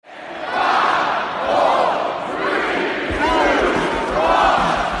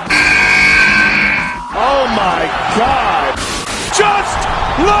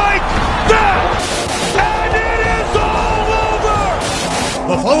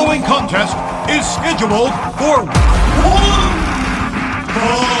following contest is scheduled for one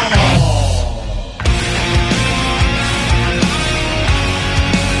fall.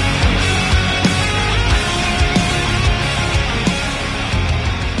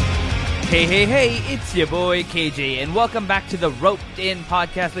 Hey, it's your boy KJ, and welcome back to the Roped In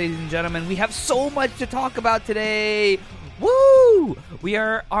Podcast, ladies and gentlemen. We have so much to talk about today. Woo! We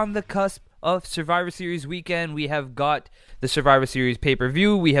are on the cusp of Survivor Series weekend. We have got the Survivor Series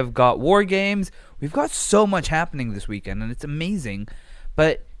pay-per-view. We have got War Games. We've got so much happening this weekend, and it's amazing.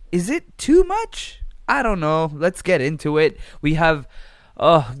 But is it too much? I don't know. Let's get into it. We have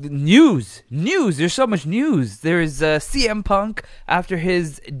news. There's so much news. There's CM Punk after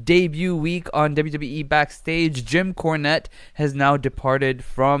his debut week on WWE Backstage. Jim Cornette has now departed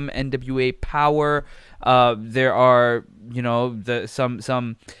from NWA Power. There are,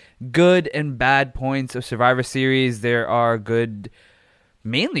 some good and bad points of Survivor Series. There are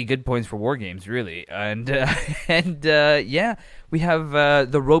mainly good points for War Games, really. And we have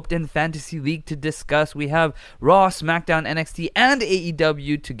the Roped In Fantasy League to discuss. We have Raw, SmackDown, NXT, and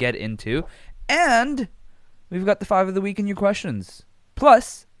AEW to get into. And we've got the 5 of the week in your questions.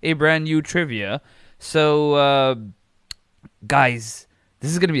 Plus, a brand new trivia. So, guys,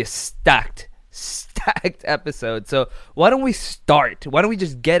 this is going to be a stacked episode. So why don't we start? Why don't we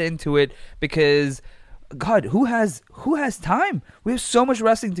just get into it? Because God, who has time? We have so much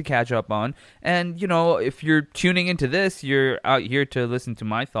wrestling to catch up on. And, if you're tuning into this, you're out here to listen to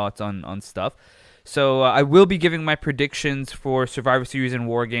my thoughts on stuff. So I will be giving my predictions for Survivor Series and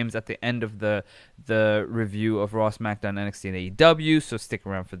War Games at the end of the review of Raw, SmackDown, NXT, and AEW. So stick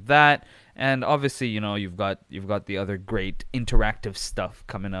around for that. And obviously, you've got the other great interactive stuff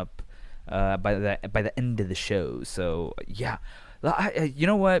coming up by the end of the show. So yeah, you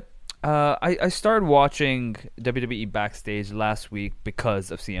know what? I started watching WWE Backstage last week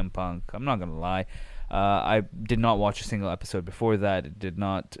because of CM Punk. I'm not gonna lie. I did not watch a single episode before that.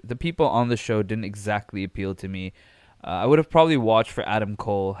 The people on the show didn't exactly appeal to me. I would have probably watched for Adam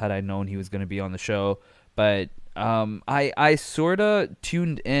Cole had I known he was going to be on the show. But I sort of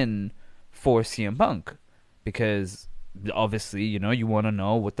tuned in for CM Punk because obviously, you want to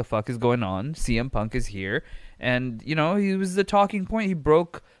know what the fuck is going on. CM Punk is here. And, he was the talking point. He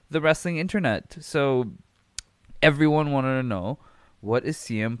broke the wrestling internet. So everyone wanted to know, what is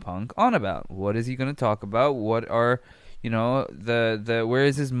CM Punk on about? What is he going to talk about? What are, where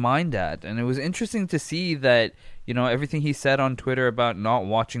is his mind at? And it was interesting to see that, everything he said on Twitter about not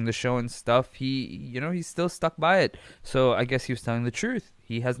watching the show and stuff, he's still stuck by it. So I guess he was telling the truth.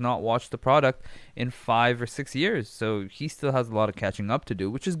 He has not watched the product in 5 or 6 years. So he still has a lot of catching up to do,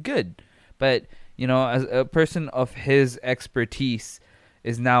 which is good. But, as a person of his expertise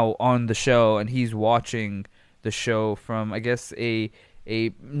is now on the show and he's watching the show from, I guess, a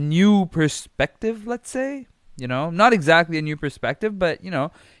new perspective, let's say. Not exactly a new perspective, but,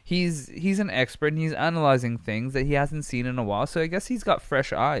 he's an expert and he's analyzing things that he hasn't seen in a while. So I guess he's got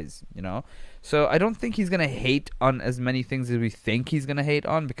fresh eyes, So I don't think he's going to hate on as many things as we think he's going to hate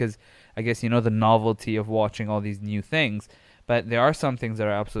on because I guess, the novelty of watching all these new things. But there are some things that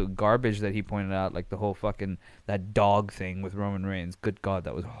are absolute garbage that he pointed out, like the whole fucking, that dog thing with Roman Reigns. Good God,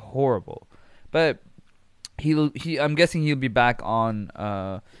 that was horrible. But I'm guessing he'll be back on,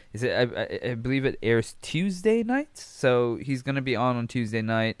 I believe it airs Tuesday nights. So he's going to be on Tuesday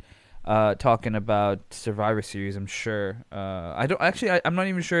night talking about Survivor Series, I'm sure. I'm not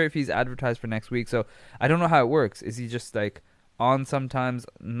even sure if he's advertised for next week. So I don't know how it works. Is he just like on sometimes,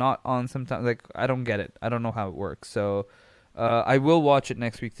 not on sometimes? Like, I don't get it. I don't know how it works. So I will watch it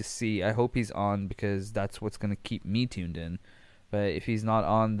next week to see. I hope he's on because that's what's going to keep me tuned in. But if he's not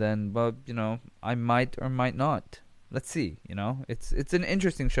on, then, well, I might or might not. Let's see, It's an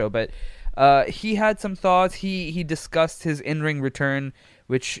interesting show. But he had some thoughts. He discussed his in-ring return,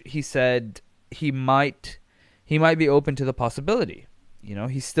 which he said he might be open to the possibility.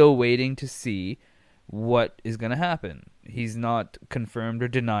 He's still waiting to see what is going to happen. He's not confirmed or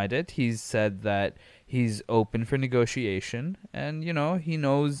denied it. He's said that he's open for negotiation. And, he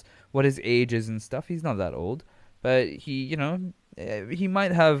knows what his age is and stuff. He's not that old. But he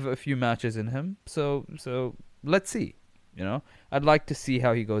might have a few matches in him. So let's see. I'd like to see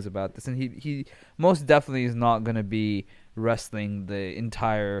how he goes about this. And he most definitely is not going to be wrestling the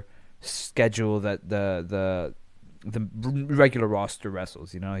entire schedule that the regular roster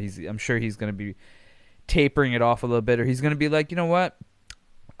wrestles. I'm sure he's going to be tapering it off a little bit, or he's going to be like, you know what?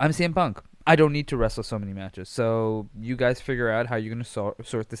 I'm CM Punk. I don't need to wrestle so many matches. So you guys figure out how you're going to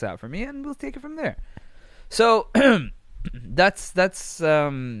sort this out for me, and we'll take it from there. So that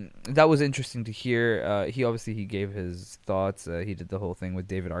was interesting to hear. He gave his thoughts. He did the whole thing with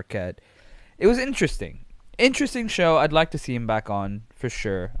David Arquette. It was interesting show. I'd like to see him back on for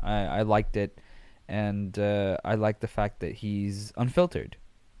sure. I liked it, and I like the fact that he's unfiltered.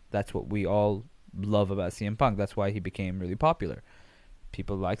 That's what we all love about CM Punk. That's why he became really popular.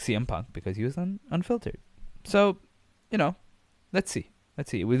 People like CM Punk because he was unfiltered. So, let's see.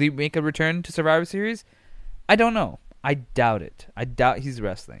 Will he make a return to Survivor Series? I don't know. I doubt it. I doubt he's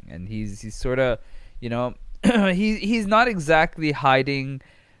wrestling, and he's sort of, he's not exactly hiding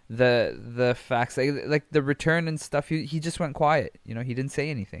the facts, like the return and stuff. He just went quiet. He didn't say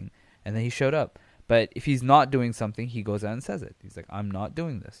anything, and then he showed up. But if he's not doing something, he goes out and says it. He's like, I'm not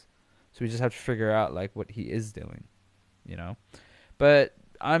doing this. So we just have to figure out like what he is doing, But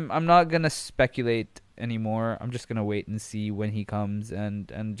I'm not gonna speculate anymore. I'm just gonna wait and see when he comes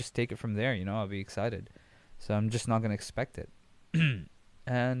and just take it from there. I'll be excited. So I'm just not gonna expect it.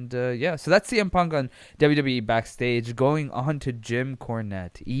 And so that's CM Punk on WWE Backstage. Going on to Jim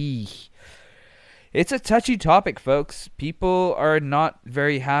Cornette. It's a touchy topic, folks. People are not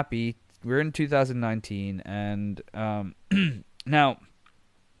very happy. We're in 2019, and now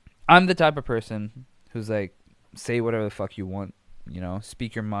I'm the type of person who's like, say whatever the fuck you want.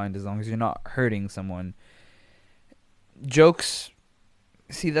 Speak your mind as long as you're not hurting someone. Jokes.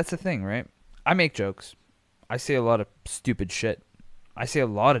 See, that's the thing, right? I make jokes. I say a lot of stupid shit. I say a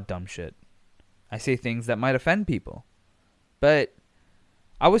lot of dumb shit. I say things that might offend people. But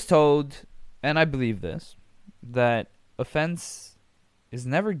I was told, and I believe this, that offense is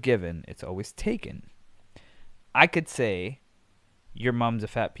never given, it's always taken. I could say, your mom's a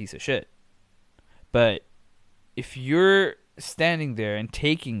fat piece of shit. But if you're standing there and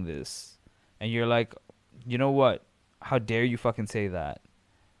taking this, and you're like, you know what? How dare you fucking say that?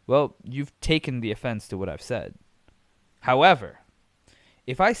 Well, you've taken the offense to what I've said. However,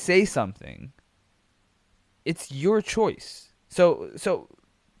 if I say something, it's your choice. So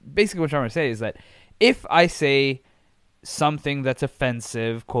basically what I'm trying to say is that if I say something that's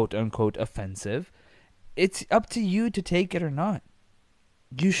offensive, quote unquote offensive, it's up to you to take it or not.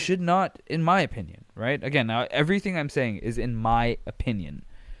 You should not, in my opinion, right? Again, now everything I'm saying is in my opinion.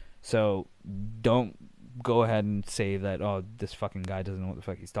 So don't go ahead and say that, oh, this fucking guy doesn't know what the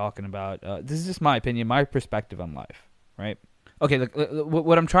fuck he's talking about. This is just my opinion, my perspective on life, right? Okay, look,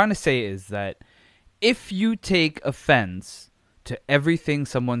 what I'm trying to say is that if you take offense to everything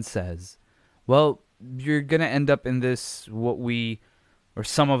someone says, well, you're going to end up in this, what we, or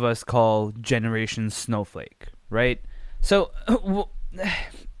some of us call Generation Snowflake, right? So,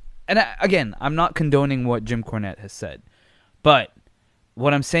 again, I'm not condoning what Jim Cornette has said, but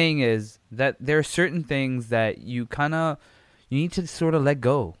what I'm saying is that there are certain things that you need to sort of let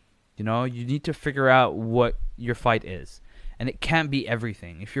go. You need to figure out what your fight is. And it can't be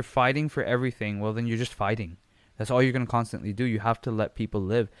everything. If you're fighting for everything, well, then you're just fighting. That's all you're going to constantly do. You have to let people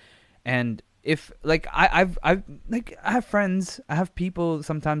live. And if, like, I have friends, I have people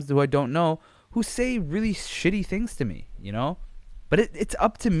sometimes who I don't know who say really shitty things to me, But it's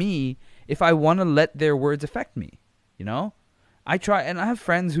up to me if I want to let their words affect me, I try, and I have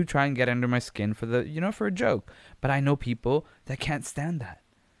friends who try and get under my skin for a joke. But I know people that can't stand that,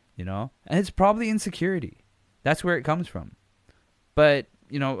 And it's probably insecurity. That's where it comes from. But,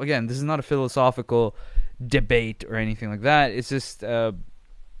 again, this is not a philosophical debate or anything like that. It's just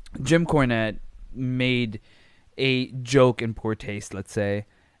Jim Cornette made a joke in poor taste, let's say.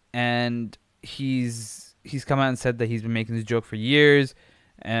 And he's come out and said that he's been making this joke for years.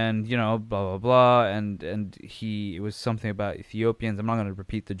 And, blah, blah, blah. And it was something about Ethiopians. I'm not going to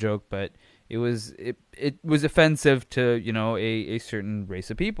repeat the joke, but it was offensive to, a certain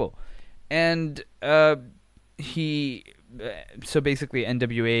race of people. And so basically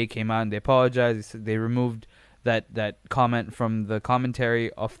NWA came out and they apologized. They said they removed that comment from the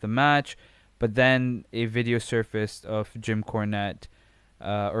commentary of the match, but then a video surfaced of Jim Cornette,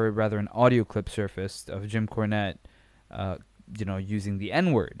 or rather an audio clip surfaced of Jim Cornette, using the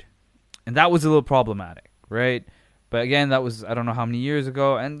N-word. And that was a little problematic, right? But again, that was, I don't know how many years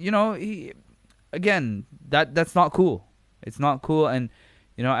ago, and that's not cool. It's not cool, and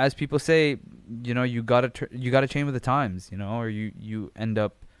as people say, you gotta change with the times, or you end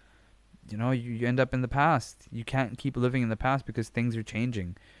up, you end up in the past. You can't keep living in the past because things are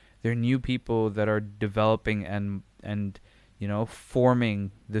changing. There are new people that are developing and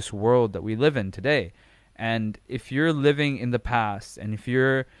forming this world that we live in today. And if you're living in the past, and if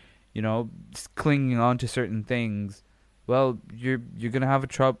you're, clinging on to certain things, well, you're gonna have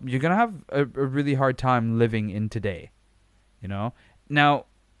a really hard time living in today. Now,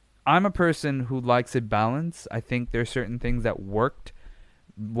 I'm a person who likes a balance. I think there are certain things that worked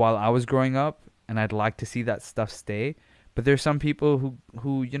while I was growing up, and I'd like to see that stuff stay. But there's some people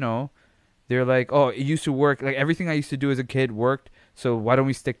who they're like, oh, it used to work. Like everything I used to do as a kid worked, so why don't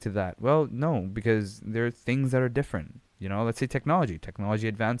we stick to that? Well, no, because there are things that are different. Let's say technology. Technology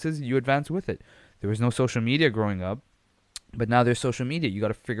advances, you advance with it. There was no social media growing up, but now there's social media. You got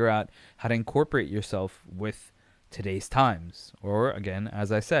to figure out how to incorporate yourself with today's times. Or again,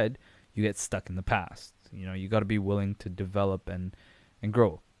 as I said, you get stuck in the past. You got to be willing to develop and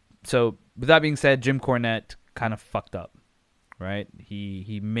grow. So with that being said, Jim Cornette kind of fucked up, right?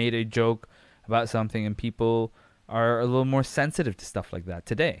 He made a joke about something, and people are a little more sensitive to stuff like that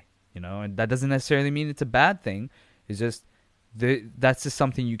today. And that doesn't necessarily mean it's a bad thing. It's just that's just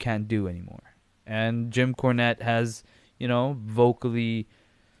something you can't do anymore. And Jim Cornette has, vocally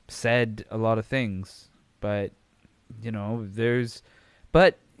said a lot of things, but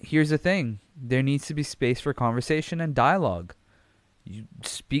but here's the thing: there needs to be space for conversation and dialogue. You have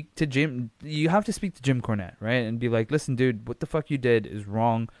to speak to Jim Cornette, right? And be like, listen, dude, what the fuck you did is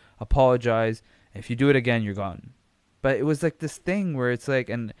wrong. Apologize. If you do it again, you're gone. But it was like this thing where it's like,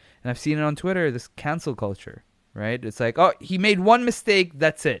 and I've seen it on Twitter, this cancel culture, right? It's like, oh, he made one mistake,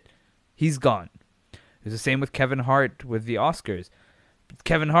 that's it. He's gone. It was the same with Kevin Hart with the Oscars.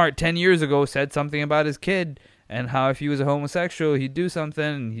 Kevin Hart 10 years ago said something about his kid and how if he was a homosexual, he'd do something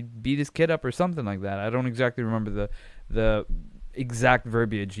and he'd beat his kid up or something like that. I don't exactly remember the exact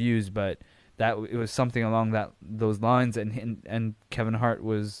verbiage used, but that it was something along those lines. And Kevin Hart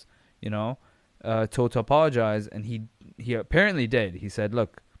was, told to apologize, and he apparently did. He said,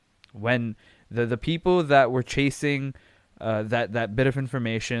 "Look, when the people that were chasing that bit of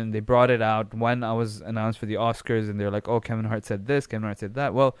information, they brought it out when I was announced for the Oscars, and they're like, oh, Kevin Hart said this, Kevin Hart said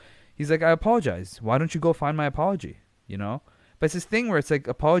that. Well, he's like, I apologize. Why don't you go find my apology? But it's this thing where it's like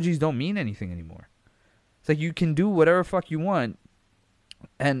apologies don't mean anything anymore. It's like you can do whatever fuck you want,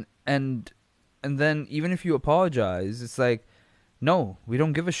 and then even if you apologize, it's like, no, we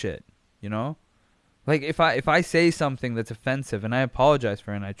don't give a shit. Like if I say something that's offensive and I apologize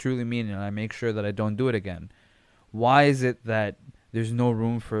for it and I truly mean it and I make sure that I don't do it again, why is it that there's no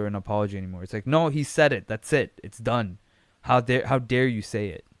room for an apology anymore? It's like, no, he said it. That's it. It's done. How dare you say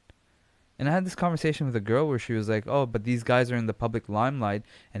it? And I had this conversation with a girl where she was like, oh, but these guys are in the public limelight,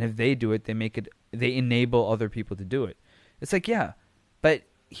 and if they do it, they enable other people to do it. It's like, yeah, but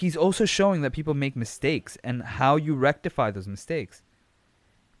he's also showing that people make mistakes and how you rectify those mistakes.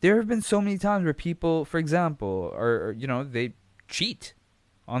 There have been so many times where people, for example, they cheat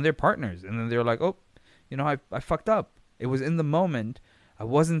on their partners, and then they're like, oh, I fucked up. It was in the moment. I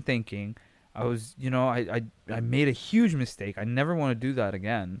wasn't thinking. I was, I made a huge mistake. I never want to do that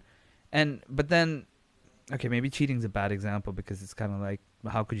again. But then, okay, maybe cheating's a bad example because it's kind of like,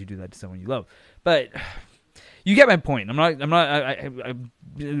 how could you do that to someone you love? But you get my point. I'm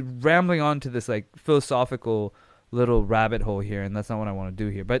rambling on to this like philosophical little rabbit hole here, and that's not what I want to do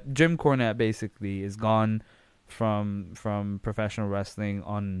here. But Jim Cornette basically is gone from professional wrestling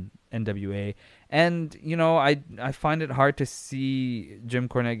on NWA, and I find it hard to see Jim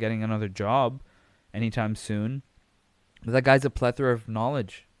Cornette getting another job anytime soon. But that guy's a plethora of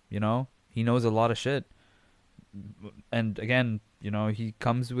knowledge. He knows a lot of shit, and again, he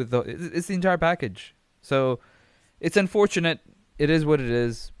comes with it's the entire package. So it's unfortunate. It is what it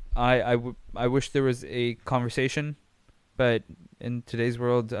is. I wish there was a conversation, but in today's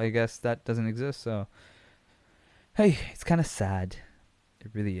world, I guess that doesn't exist. So, hey, it's kind of sad.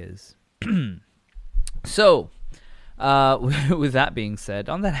 It really is. So, with that being said,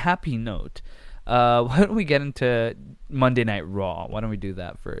 on that happy note, why don't we get into Monday Night Raw? Why don't we do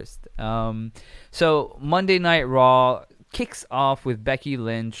that first? So Monday Night Raw kicks off with Becky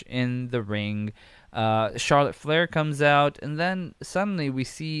Lynch in the ring. Charlotte Flair comes out, and then suddenly we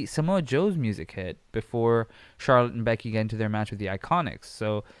see Samoa Joe's music hit before Charlotte and Becky get into their match with the Iconics.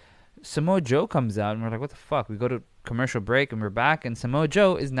 So Samoa Joe comes out, and we're like, what the fuck? We go to commercial break, and we're back, and Samoa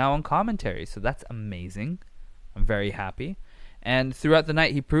Joe is now on commentary. So that's amazing. I'm very happy. And throughout the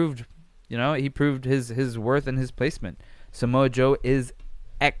night, he proved his worth and his placement. Samoa Joe is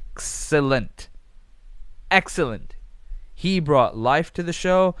excellent. Excellent. He brought life to the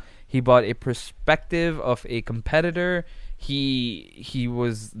show. He brought a perspective of a competitor. He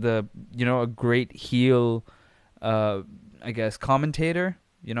was a great heel, commentator.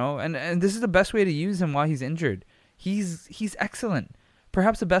 And this is the best way to use him while he's injured. He's excellent.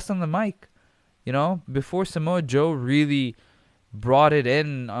 Perhaps the best on the mic. Before Samoa Joe really brought it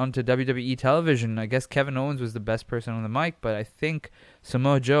in onto WWE television, I guess Kevin Owens was the best person on the mic, but I think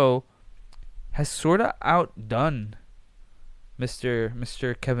Samoa Joe has sort of outdone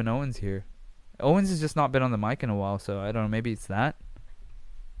Mr. Kevin Owens here. Owens has just not been on the mic in a while, so I don't know. Maybe it's that.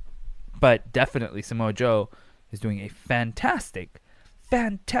 But definitely Samoa Joe is doing a fantastic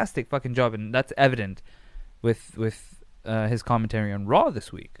fucking job, and that's evident with his commentary on Raw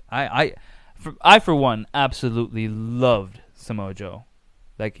this week. I for one absolutely loved Samoa Joe.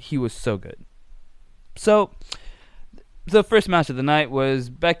 Like, he was so good. So the first match of the night was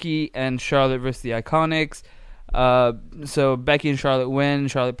Becky and Charlotte versus the Iconics. So Becky and Charlotte win.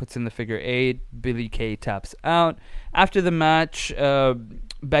 Charlotte puts in the figure 8. Billie Kay taps out. After the match,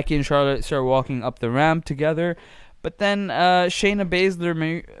 Becky and Charlotte start walking up the ramp together. But then Shayna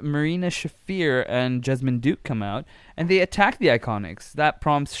Baszler, Marina Shafir, and Jessamine Duke come out, and they attack the Iconics. That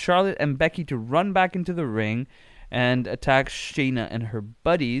prompts Charlotte and Becky to run back into the ring and attack Shayna and her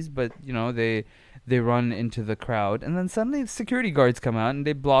buddies. But, you know, they run into the crowd. And then suddenly the security guards come out, and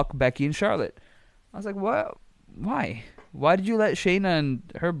they block Becky and Charlotte. I was like, what? Why? Why did you let Shayna and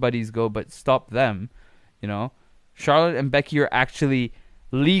her buddies go but stop them? You know, Charlotte and Becky are actually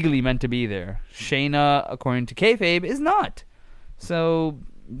legally meant to be there. Shayna, according to kayfabe, is not. So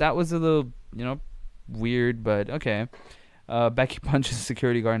that was a little, you know, weird, but okay. Becky punches the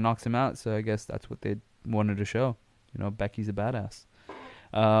security guard and knocks him out, so I guess that's what they wanted to show. You know, Becky's a badass.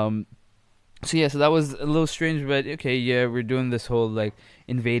 So that was a little strange, but okay, yeah, we're doing this whole, like,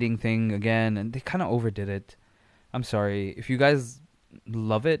 invading thing again, and they kind of overdid it. I'm sorry. If you guys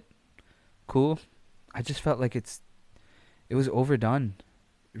love it, cool. I just felt like it was overdone.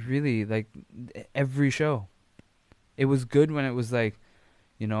 Really, like, every show. It was good when it was, like,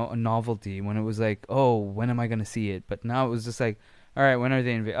 you know, a novelty. When it was like, oh, when am I going to see it? But now it was just like, all right, when are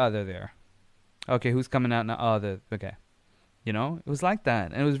they oh, they're there. Okay, who's coming out now? Oh, they're, okay. You know, it was like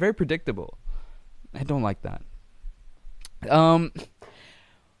that. And it was very predictable. I don't like that.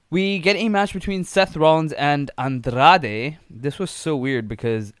 We get a match between Seth Rollins and Andrade. This was so weird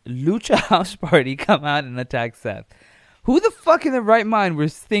because Lucha House Party come out and attack Seth. Who the fuck in their right mind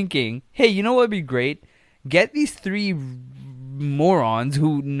was thinking, hey, you know what would be great? Get these 3 morons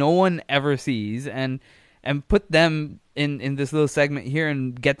who no one ever sees and put them in this little segment here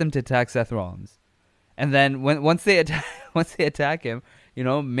and get them to attack Seth Rollins. And then once they attack him, you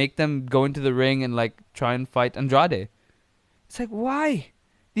know, make them go into the ring and, like, try and fight Andrade. It's like, why?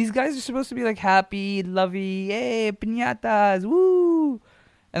 These guys are supposed to be, like, happy, lovey, hey, piñatas, woo!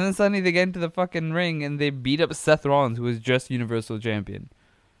 And then suddenly they get into the fucking ring and they beat up Seth Rollins, who was just Universal Champion.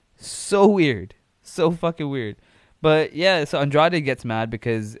 So weird. So fucking weird. But, yeah, so Andrade gets mad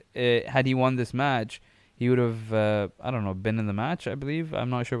because had he won this match, he would have, I don't know, been in the match, I believe. I'm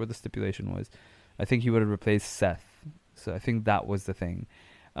not sure what the stipulation was. I think he would have replaced Seth. So I think that was the thing.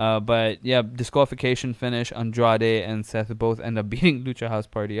 But, yeah, disqualification finish. Andrade and Seth both end up beating Lucha House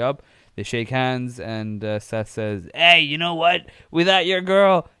Party up. They shake hands, and Seth says, hey, you know what? Without your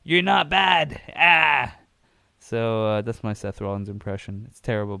girl, you're not bad. Ah! So that's my Seth Rollins impression. It's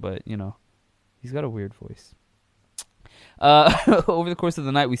terrible, but, you know, he's got a weird voice. Over the course of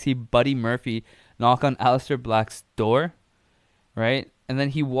the night, we see Buddy Murphy knock on Aleister Black's door, right? And then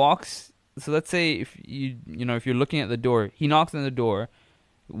he walks. So let's say if if you're looking at the door, he knocks on the door,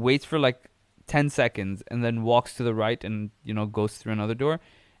 waits for like 10 seconds, and then walks to the right and, you know, goes through another door.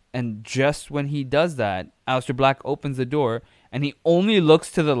 And just when he does that, Aleister Black opens the door, and he only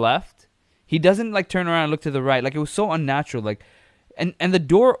looks to the left. He doesn't, like, turn around and look to the right. Like, it was so unnatural. Like, and the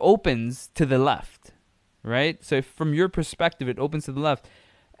door opens to the left, right? So if from your perspective, it opens to the left.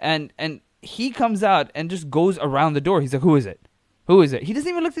 And he comes out and just goes around the door. He's like, who is it? Who is it? He doesn't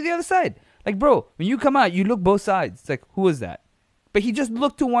even look to the other side. Like, bro, when you come out, you look both sides. It's like, who is that? But he just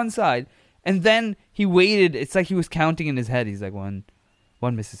looked to one side, and then he waited. It's like he was counting in his head. He's like, 1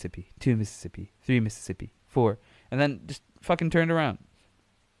 Mississippi, 2 Mississippi, 3 Mississippi, 4. And then just fucking turned around.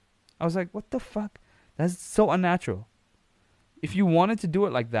 I was like, what the fuck? That's so unnatural. If you wanted to do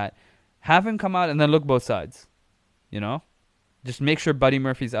it like that, have him come out and then look both sides. You know? Just make sure Buddy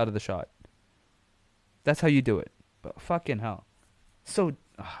Murphy's out of the shot. That's how you do it. But fucking hell. So,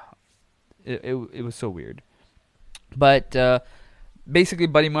 it was so weird. But, basically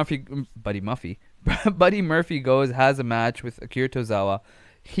Buddy Murphy goes, has a match with Akira Tozawa.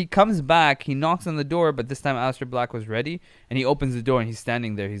 He comes back, he knocks on the door, but this time Aleister Black was ready, and he opens the door and he's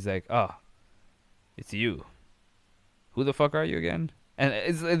standing there. He's like, oh, it's you. Who the fuck are you again?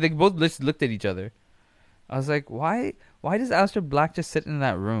 And they both looked at each other. I was like, why does Aleister Black just sit in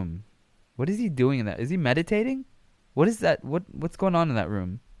that room? What is he doing in that? Is he meditating? What is that? What's going on in that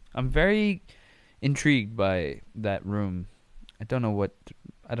room? I'm very intrigued by that room. I don't know what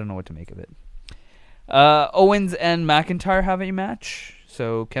to make of it. Owens and McIntyre have a match.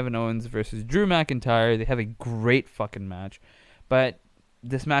 So Kevin Owens versus Drew McIntyre. They have a great fucking match. But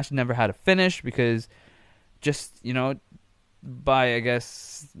this match never had a finish because just, by, I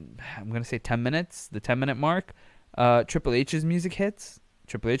guess, I'm going to say 10 minutes, the 10-minute mark, Triple H's music hits.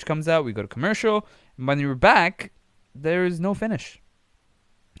 Triple H comes out, we go to commercial, and when we were back, there is no finish.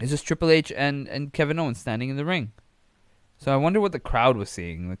 It's just Triple H and Kevin Owens standing in the ring. So I wonder what the crowd was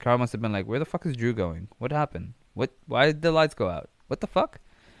seeing. The crowd must have been like, where the fuck is Drew going? What happened? Why did the lights go out? What the fuck?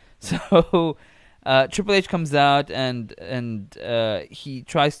 So Triple H comes out and he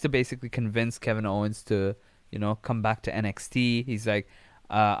tries to basically convince Kevin Owens to, come back to NXT. He's like,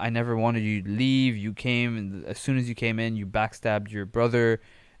 I never wanted you to leave. You came, and as soon as you came in, you backstabbed your brother,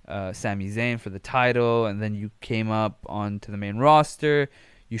 Sami Zayn, for the title, and then you came up onto the main roster.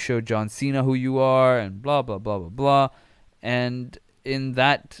 You showed John Cena who you are, and blah, blah, blah, blah, blah. And in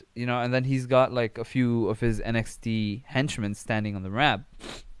that, and then he's got like a few of his NXT henchmen standing on the ramp.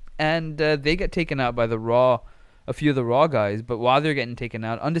 And they get taken out by a few of the Raw guys. But while they're getting taken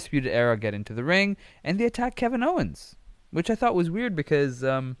out, Undisputed Era get into the ring, and they attack Kevin Owens. Which I thought was weird because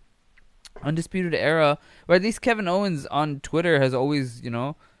Undisputed Era, or at least Kevin Owens on Twitter has always,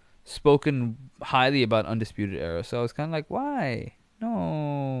 spoken highly about Undisputed Era. So I was kind of like, why?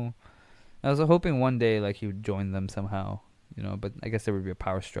 No. I was hoping one day like he would join them somehow, but I guess there would be a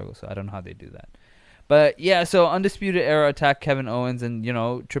power struggle, so I don't know how they do that. But yeah, so Undisputed Era attack Kevin Owens, and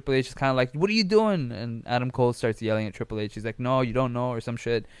Triple H is kind of like, what are you doing? And Adam Cole starts yelling at Triple H. He's like, no, you don't know, or some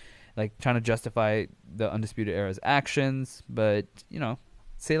shit. Like, trying to justify the Undisputed Era's actions, but,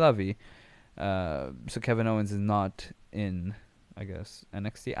 c'est la vie. So Kevin Owens is not in, I guess,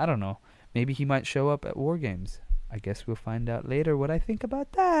 NXT. I don't know. Maybe he might show up at War Games. I guess we'll find out later what I think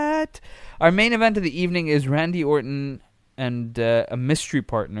about that. Our main event of the evening is Randy Orton and a mystery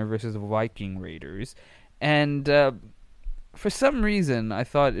partner versus the Viking Raiders. And for some reason, I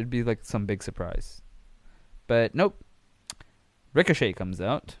thought it'd be like some big surprise. But nope. Ricochet comes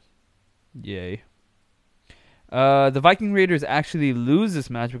out. Yay. The Viking Raiders actually lose this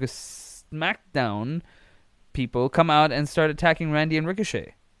match because SmackDown people come out and start attacking Randy and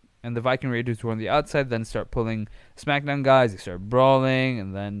Ricochet. And the Viking Raiders were on the outside, then start pulling SmackDown guys. They start brawling,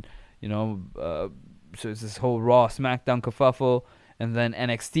 and then, so it's this whole Raw SmackDown kerfuffle. And then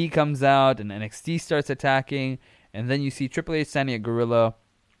NXT comes out, and NXT starts attacking. And then you see Triple H standing at Gorilla,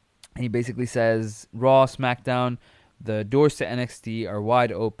 and he basically says, Raw, SmackDown, the doors to NXT are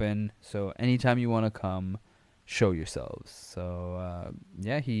wide open, so anytime you want to come, show yourselves. So,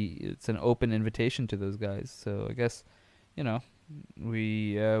 it's an open invitation to those guys. So I guess,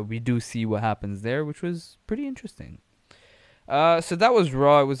 we do see what happens there, which was pretty interesting. So that was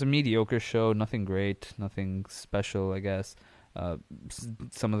Raw. It was a mediocre show, nothing great, nothing special, I guess.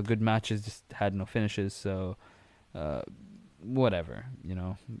 Some of the good matches just had no finishes, so whatever,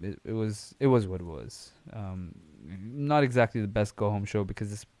 it was what it was. Not exactly the best go home show because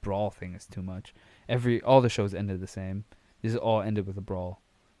this brawl thing is too much. All the shows ended the same. This all ended with a brawl,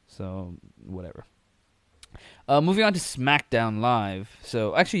 so whatever. Moving on to SmackDown Live.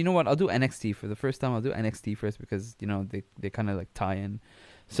 So actually, you know what? I'll do NXT for the first time. I'll do NXT first because they kind of like tie in.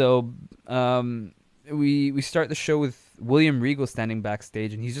 So we start the show with William Regal standing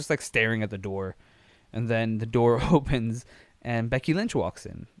backstage, and he's just like staring at the door, and then the door opens and Becky Lynch walks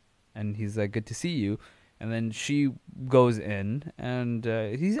in, and he's like, "Good to see you." And then she goes in, and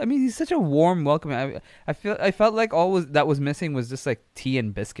he's such a warm welcome. I felt like that was missing was just like tea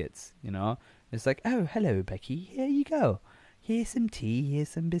and biscuits. It's like, oh, hello, Becky. Here you go. Here's some tea. Here's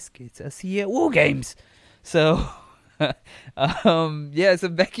some biscuits. I'll see you at War Games. So, so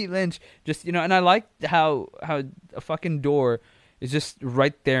Becky Lynch just and I like how a fucking door is just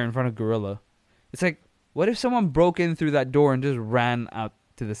right there in front of Gorilla. It's like, what if someone broke in through that door and just ran out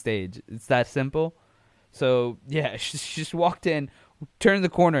to the stage? It's that simple. So yeah, she just walked in, turned the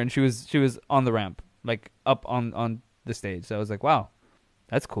corner, and she was on the ramp, like up on the stage. So I was like, wow,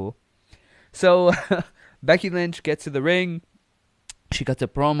 that's cool. So Becky Lynch gets to the ring. She cuts a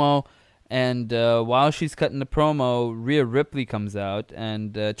promo, and while she's cutting the promo, Rhea Ripley comes out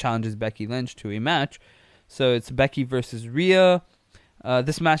and challenges Becky Lynch to a match. So it's Becky versus Rhea.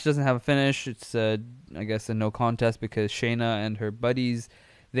 This match doesn't have a finish. It's I guess a no contest because Shayna and her buddies,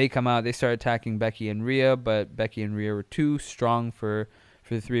 they come out, they start attacking Becky and Rhea, but Becky and Rhea were too strong for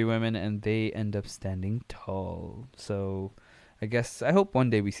the three women, and they end up standing tall. So I hope one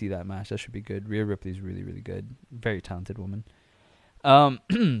day we see that match. That should be good. Rhea Ripley's really, really good. Very talented woman.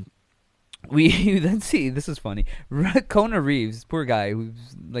 We then see, this is funny, Kona Reeves, poor guy,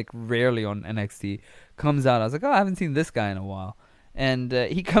 who's like rarely on NXT, comes out. I was like, oh, I haven't seen this guy in a while. And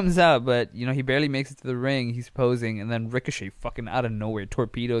he comes out, but he barely makes it to the ring. He's posing, and then Ricochet fucking out of nowhere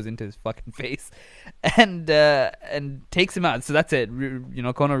torpedoes into his fucking face, and takes him out. So that's it.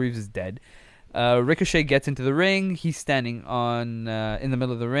 Kona Reeves is dead. Ricochet gets into the ring. He's standing on in the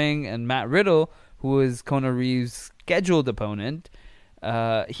middle of the ring, and Matt Riddle, who is Kona Reeves' scheduled opponent,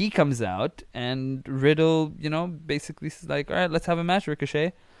 he comes out, and Riddle, basically is like, all right, let's have a match,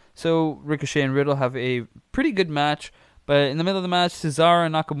 Ricochet. So Ricochet and Riddle have a pretty good match. But in the middle of the match, Cesaro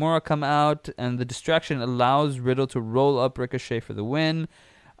and Nakamura come out, and the distraction allows Riddle to roll up Ricochet for the win.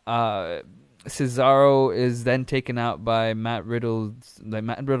 Cesaro is then taken out by Matt Riddle.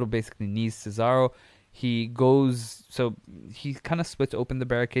 Matt Riddle basically knees Cesaro. He kind of splits open the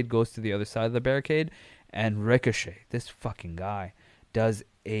barricade, goes to the other side of the barricade, and Ricochet, this fucking guy, does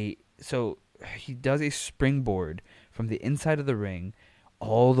a springboard from the inside of the ring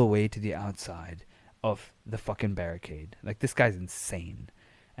all the way to the outside of the fucking barricade. Like, this guy's insane.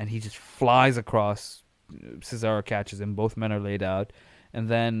 And he just flies across. Cesaro catches him. Both men are laid out. And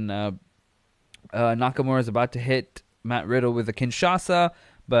then Nakamura is about to hit Matt Riddle with a Kinshasa,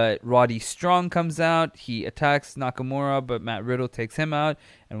 but Roddy Strong comes out. He attacks Nakamura, but Matt Riddle takes him out.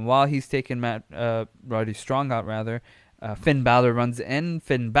 And while he's taking Roddy Strong out, Finn Balor runs in.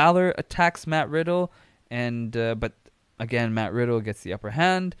 Finn Balor attacks Matt Riddle, but again, Matt Riddle gets the upper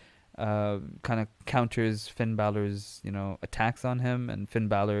hand. Kind of counters Finn Balor's, attacks on him, and Finn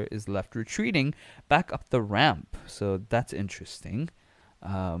Balor is left retreating back up the ramp. So that's interesting.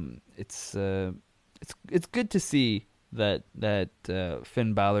 It's good to see that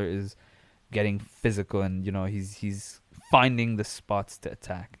Finn Balor is getting physical, and he's finding the spots to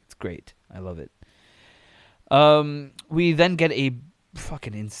attack. It's great. I love it. We then get a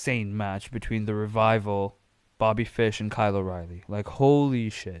fucking insane match between the Revival, Bobby Fish, and Kyle O'Reilly. Like, holy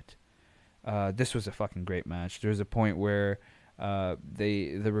shit. This was a fucking great match. There was a point where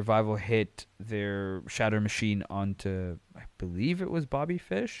the Revival hit their Shatter Machine onto, I believe it was Bobby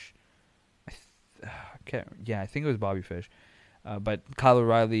Fish. I think it was Bobby Fish. But Kyle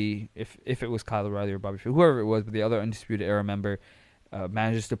O'Reilly, if it was Kyle O'Reilly or Bobby Fish, whoever it was, but the other Undisputed Era member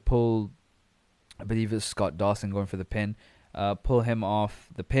manages to pull, I believe it was Scott Dawson going for the pin, pull him off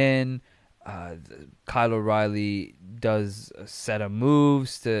the pin. Kyle O'Reilly does a set of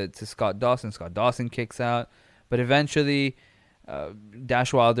moves to Scott Dawson. Scott Dawson kicks out, but eventually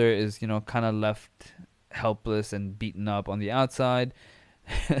Dash Wilder is kind of left helpless and beaten up on the outside.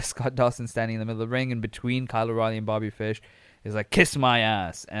 Scott Dawson standing in the middle of the ring, in between Kyle O'Reilly and Bobby Fish, is like, kiss my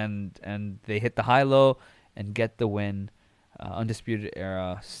ass, and they hit the high-low and get the win. Undisputed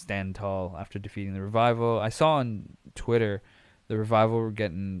Era stand tall after defeating the Revival. I saw on Twitter the Revival were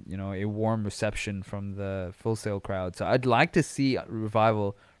getting, a warm reception from the Full Sail crowd. So I'd like to see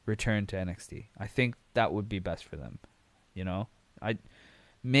Revival return to NXT. I think that would be best for them. I'd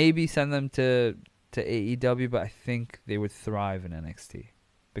maybe send them to AEW, but I think they would thrive in NXT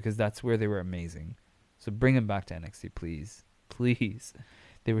because that's where they were amazing. So bring them back to NXT, please. Please.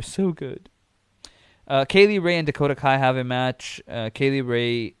 They were so good. Kaylee Ray and Dakota Kai have a match. Kaylee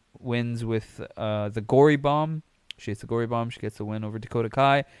Ray wins with the Gory Bomb. She hits the Gory Bomb. She gets the win over Dakota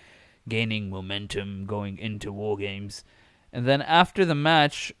Kai, gaining momentum going into War Games. And then after the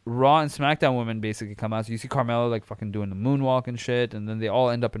match, Raw and SmackDown women basically come out. So you see Carmella fucking doing the moonwalk and shit, and then they all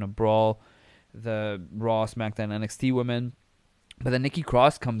end up in a brawl. The Raw, SmackDown, NXT women. But then Nikki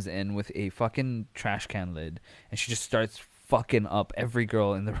Cross comes in with a fucking trash can lid, and she just starts fucking up every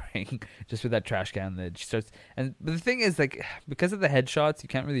girl in the ring just with that trash can lid. She starts, but the thing is, because of the headshots, you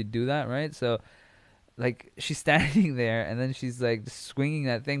can't really do that, right? So she's standing there, and then she's swinging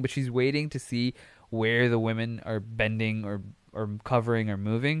that thing, but she's waiting to see where the women are bending or covering or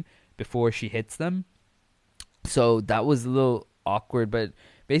moving before she hits them. So that was a little awkward, but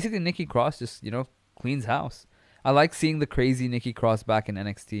basically Nikki Cross just, cleans house. I like seeing the crazy Nikki Cross back in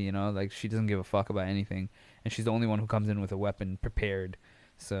NXT, she doesn't give a fuck about anything, and she's the only one who comes in with a weapon prepared.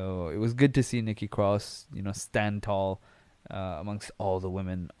 So it was good to see Nikki Cross, stand tall amongst all the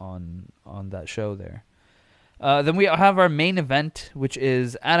women on that show there. Then we have our main event, which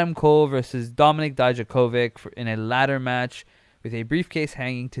is Adam Cole versus Dominik Dijakovic in a ladder match with a briefcase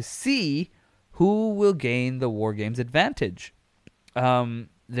hanging to see who will gain the War Games advantage.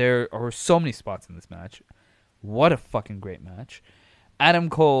 There are so many spots in this match. What a fucking great match. Adam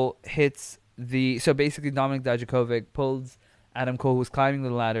Cole hits so basically Dominik Dijakovic pulls Adam Cole, who's climbing the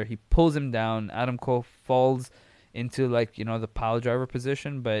ladder. He pulls him down. Adam Cole falls into the pile driver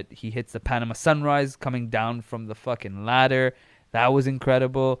position, but he hits the Panama Sunrise coming down from the fucking ladder. That was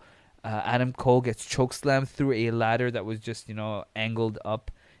incredible. Adam Cole gets chokeslammed through a ladder that was just angled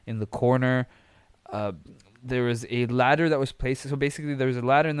up in the corner. there was a ladder that was placed. So basically, there was a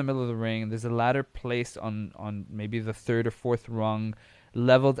ladder in the middle of the ring, and there's a ladder placed on maybe the third or fourth rung,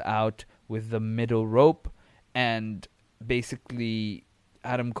 leveled out with the middle rope, and basically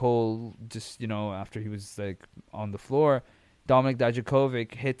Adam Cole just, after he was like on the floor, Dominik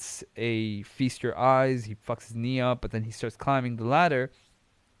Dijakovic hits a feast your eyes. He fucks his knee up, but then he starts climbing the ladder.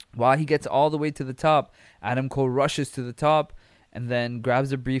 While he gets all the way to the top, Adam Cole rushes to the top and then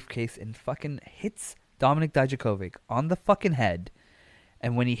grabs a briefcase and fucking hits Dominik Dijakovic on the fucking head.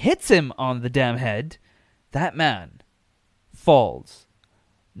 And when he hits him on the damn head, that man falls.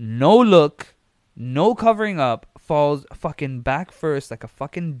 No look, no covering up, falls fucking back first like a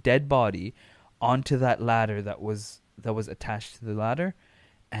fucking dead body onto that ladder that was attached to the ladder,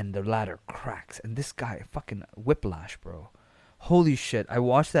 and the ladder cracks. And this guy fucking whiplash, bro. Holy shit. I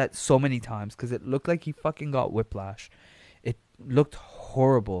watched that so many times because it looked like he fucking got whiplash. It looked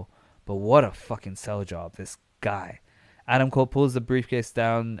horrible, but what a fucking sell job, this guy. Adam Cole pulls the briefcase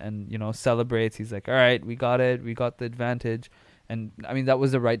down and, celebrates. He's like, all right, we got it. We got the advantage. And, I mean, that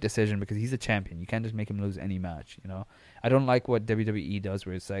was the right decision because he's a champion. You can't just make him lose any match, I don't like what WWE does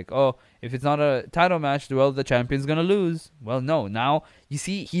where it's like, oh, if it's not a title match, well, the champion's going to lose. Well, no. Now, you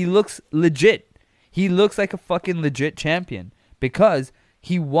see, he looks legit. He looks like a fucking legit champion because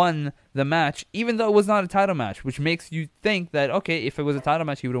he won the match, even though it was not a title match, which makes you think that, okay, if it was a title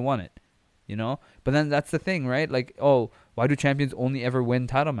match, he would have won it, But then that's the thing, right? Like, oh, why do champions only ever win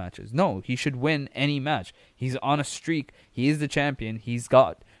title matches? No, he should win any match. He's on a streak. He is the champion. He's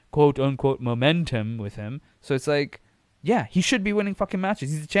got quote-unquote momentum with him. So it's like, yeah, he should be winning fucking matches.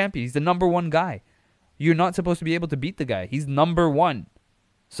 He's the champion. He's the number one guy. You're not supposed to be able to beat the guy. He's number one.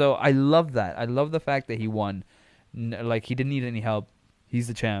 So I love that. I love the fact that he won. Like, he didn't need any help. He's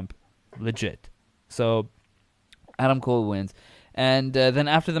the champ. Legit. So Adam Cole wins. And then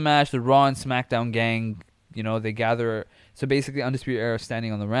after the match, the Raw and SmackDown gang, they gather. So basically, Undisputed Era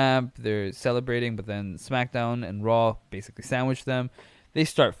standing on the ramp. They're celebrating, but then SmackDown and Raw basically sandwich them. They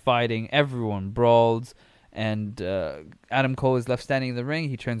start fighting. Everyone brawls. And Adam Cole is left standing in the ring.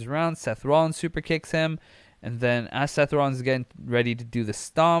 He turns around. Seth Rollins super kicks him. And then as Seth Rollins is getting ready to do the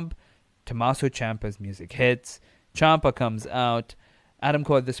stomp, Tommaso Ciampa's music hits. Ciampa comes out. Adam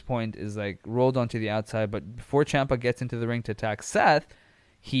Cole at this point is like rolled onto the outside, but before Ciampa gets into the ring to attack Seth,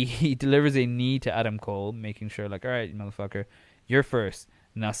 he delivers a knee to Adam Cole, making sure like, all right, motherfucker, you're first.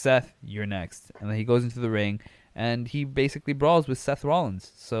 Now Seth, you're next. And then he goes into the ring and he basically brawls with Seth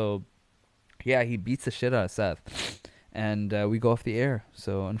Rollins. So yeah, he beats the shit out of Seth. And we go off the air.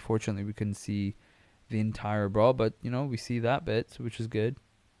 So unfortunately we couldn't see the entire brawl, but we see that bit, which is good.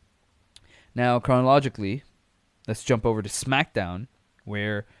 Now chronologically, let's jump over to SmackDown,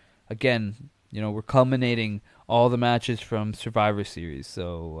 where, again, we're culminating all the matches from Survivor Series.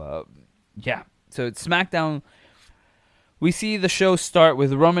 So, yeah. So, it's SmackDown. We see the show start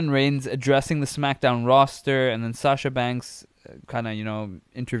with Roman Reigns addressing the SmackDown roster, and then Sasha Banks kind of,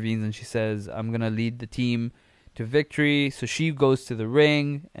 intervenes, and she says, I'm going to lead the team to victory. So, she goes to the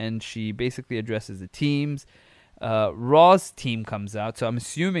ring, and she basically addresses the teams. Raw's team comes out, so I'm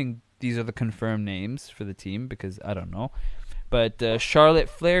assuming these are the confirmed names for the team, because I don't know. But Charlotte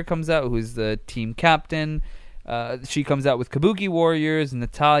Flair comes out, who's the team captain. She comes out with Kabuki Warriors,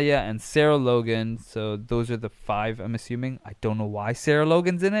 Natalya, and Sarah Logan. So those are the 5, I'm assuming. I don't know why Sarah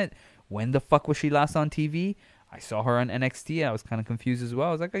Logan's in it. When the fuck was she last on TV? I saw her on NXT. I was kind of confused as well.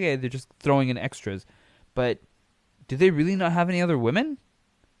 I was like, okay, they're just throwing in extras. But do they really not have any other women?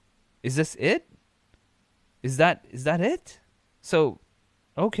 Is this it? Is that it? So,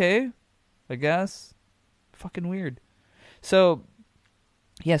 okay, I guess. Fucking weird. So,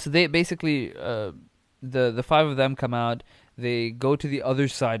 yeah, so they basically, the 5 of them come out. They go to the other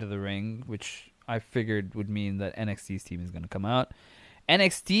side of the ring, which I figured would mean that NXT's team is going to come out.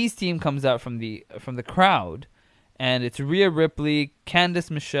 NXT's team comes out from the crowd, and it's Rhea Ripley,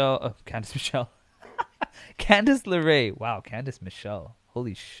 Candice LeRae. Wow, Candice Michelle.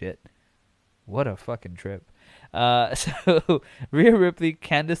 Holy shit. What a fucking trip. So Rhea Ripley,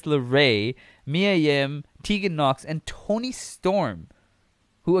 Candice LeRae, Mia Yim, Tegan Nox, and Toni Storm,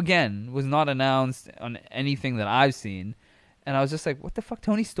 who again was not announced on anything that I've seen, and I was just like, what the fuck,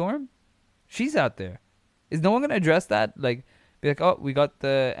 Toni Storm? She's out there. Is no one gonna address that? Like, be like, oh, we got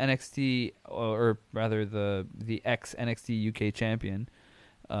the NXT, or rather the ex NXT UK champion,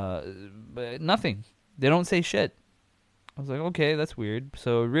 but nothing. They don't say shit. I was like, okay, that's weird.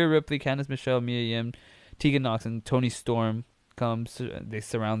 So Rhea Ripley, Candice Michelle, Mia Yim, Tegan Nox, and Toni Storm comes. They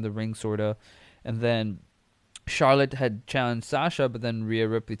surround the ring, sorta, and then Charlotte had challenged Sasha, but then Rhea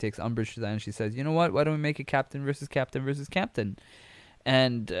Ripley takes umbrage to that, and she says, you know what? Why don't we make it captain versus captain versus captain?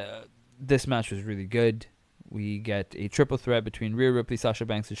 And this match was really good. We get a triple threat between Rhea Ripley, Sasha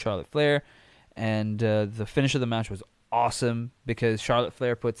Banks, and Charlotte Flair. And the finish of the match was awesome because Charlotte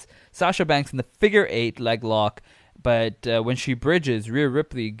Flair puts Sasha Banks in the figure 8 leg lock. But when she bridges, Rhea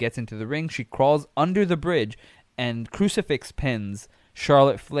Ripley gets into the ring. She crawls under the bridge and crucifix pins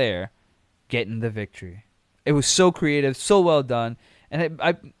Charlotte Flair, getting the victory. It was so creative, so well done. And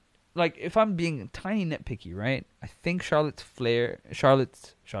I like, if I'm being tiny nitpicky, right? I think Charlotte's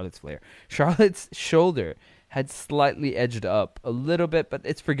shoulder had slightly edged up a little bit, but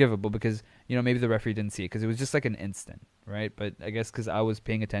it's forgivable because, you know, maybe the referee didn't see it because it was just like an instant, right? But I guess because I was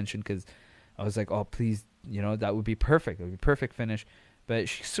paying attention because I was like, oh, please, you know, that would be perfect. It would be perfect finish. But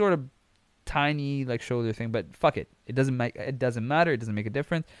she sort of tiny like shoulder thing, but fuck it. It doesn't matter. It doesn't make a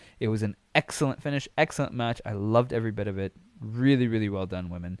difference. It was an excellent finish, excellent match. I loved every bit of it. Really, really well done,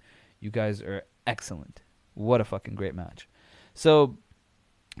 women. You guys are excellent. What a fucking great match. So,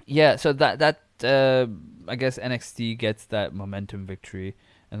 yeah, so that I guess NXT gets that momentum victory,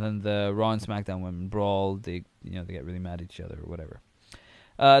 and then the Raw and SmackDown women brawl. They get really mad at each other or whatever.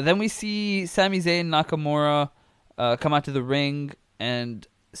 Then we see Sami Zayn and Nakamura come out to the ring, and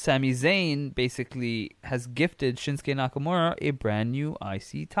Sami Zayn basically has gifted Shinsuke Nakamura a brand new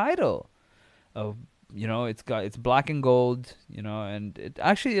IC title. It's black and gold, and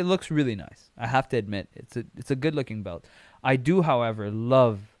it looks really nice. I have to admit, it's a good looking belt. I do, however,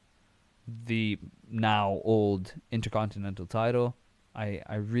 love the now old Intercontinental title.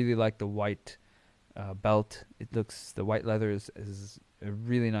 I really like the white belt. The white leather is a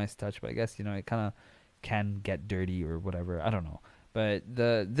really nice touch, but I guess it kind of can get dirty or whatever. I don't know. But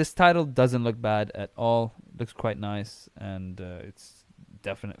this title doesn't look bad at all. It looks quite nice, and it's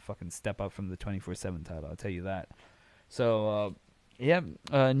definite fucking step up from the 24/7 title. I'll tell you that. So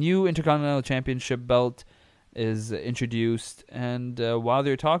new Intercontinental Championship belt is introduced, and while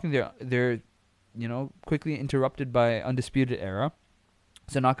they're talking, they're quickly interrupted by Undisputed Era.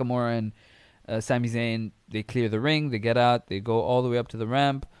 So Nakamura and Sami Zayn, they clear the ring, they get out, they go all the way up to the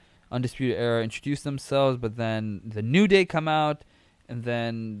ramp. Undisputed Era introduce themselves, but then the New Day come out, and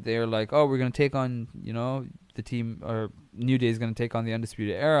then they're like, oh, we're going to take on, the team, or New Day is going to take on the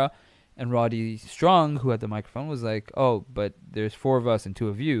Undisputed Era. And Roddy Strong, who had the microphone, was like, oh, but there's 4 of us and 2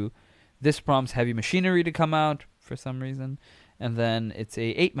 of you. This prompts Heavy Machinery to come out for some reason. And then it's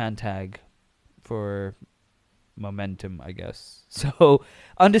a 8-man tag for momentum, I guess. So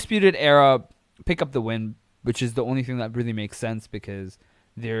Undisputed Era pick up the win, which is the only thing that really makes sense because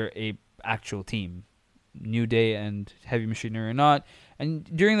they're a actual team. New Day and Heavy Machinery are not. And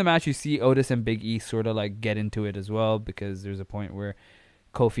during the match, you see Otis and Big E sort of like get into it as well, because there's a point where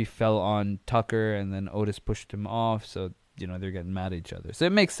Kofi fell on Tucker and then Otis pushed him off, so they're getting mad at each other. So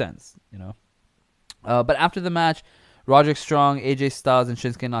it makes sense, But after the match, Roderick Strong, AJ Styles, and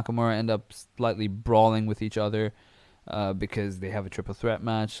Shinsuke Nakamura end up slightly brawling with each other because they have a triple threat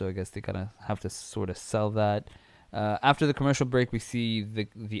match. So I guess they kind of have to sort of sell that. After the commercial break, we see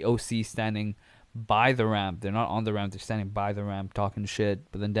the OC standing by the ramp. They're not on the ramp. They're standing by the ramp talking shit.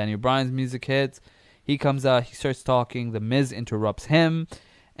 But then Daniel Bryan's music hits. He comes out. He starts talking. The Miz interrupts him,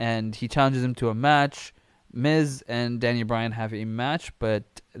 and he challenges him to a match. Miz and Daniel Bryan have a match,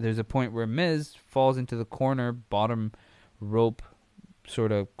 but there's a point where Miz falls into the corner, bottom rope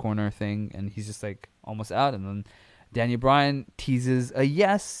sort of corner thing, and he's just like almost out. And then Daniel Bryan teases a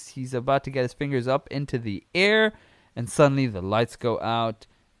yes. He's about to get his fingers up into the air, and suddenly the lights go out.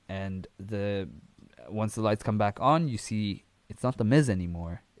 And once the lights come back on, you see it's not the Miz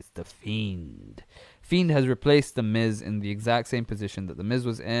anymore. It's the Fiend. Fiend has replaced the Miz in the exact same position that the Miz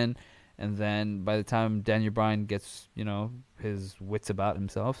was in. And then by the time Daniel Bryan gets, his wits about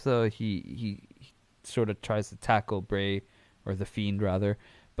himself, so he sort of tries to tackle Bray, or the Fiend rather.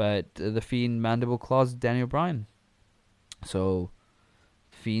 But the Fiend mandible claws Daniel Bryan. So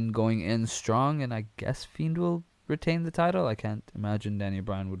Fiend going in strong, and I guess Fiend will retain the title. I can't imagine Daniel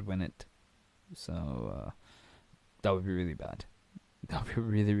Bryan would win it. So that would be really bad. That would be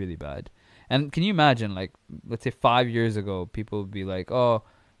really, really bad. And can you imagine, like, let's say 5 years ago, people would be like, oh,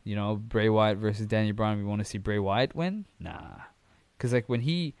 Bray Wyatt versus Daniel Bryan, we want to see Bray Wyatt win? Nah. Because, like, when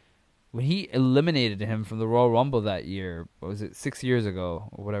he eliminated him from the Royal Rumble that year, what was it, 6 years ago,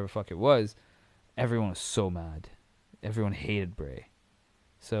 or whatever fuck it was, everyone was so mad. Everyone hated Bray.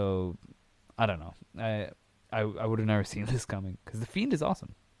 So, I don't know. I would have never seen this coming, because the Fiend is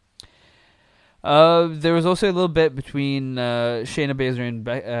awesome. There was also a little bit between Shayna Baszler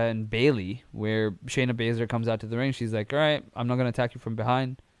and Bayley, where Shayna Baszler comes out to the ring. She's like, all right, I'm not going to attack you from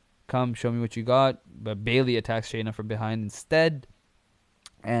behind. Come, show me what you got. But Bayley attacks Shayna from behind instead.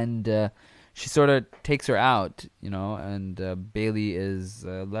 And she sort of takes her out, and Bayley is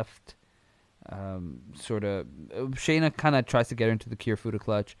left sort of Shayna kind of tries to get her into the Kirifuda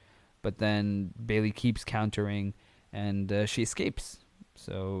clutch, but then Bayley keeps countering, and she escapes.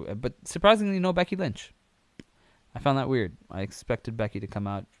 So, but surprisingly, no Becky Lynch. I found that weird. I expected Becky to come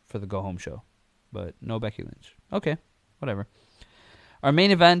out for the go home show, but no Becky Lynch. Okay, whatever. Our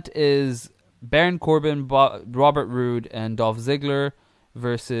main event is Baron Corbin, Robert Roode, and Dolph Ziggler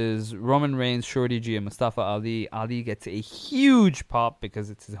versus Roman Reigns, Shorty G, and Mustafa Ali. Ali gets a huge pop because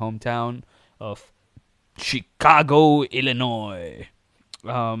it's his hometown of Chicago, Illinois.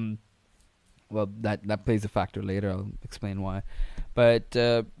 Well, that plays a factor later. I'll explain why. But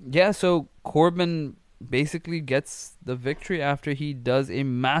yeah, so Corbin basically gets the victory after he does a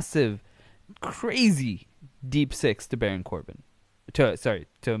massive, crazy deep six to Baron Corbin.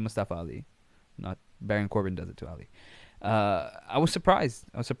 To Mustafa Ali. Not Baron Corbin does it to Ali. I was surprised.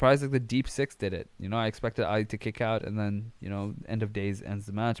 Like the deep six did it. I expected Ali to kick out and then end of days ends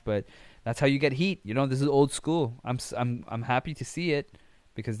the match. But that's how you get heat. This is old school. I'm happy to see it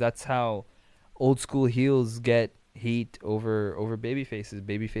because that's how old school heels get heat over baby faces.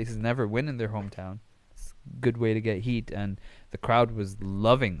 Baby faces never win in their hometown. It's a good way to get heat, and the crowd was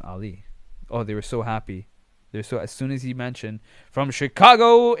loving Ali. Oh, they were so happy. As soon as he mentioned from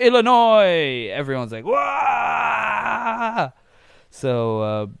Chicago, Illinois, everyone's like, "Wah!"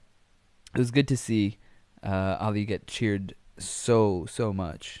 So it was good to see Ali get cheered so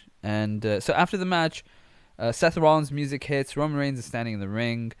much. And so after the match, Seth Rollins' music hits. Roman Reigns is standing in the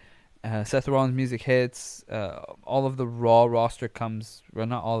ring. Seth Rollins' music hits. All of the Raw roster comes. Well,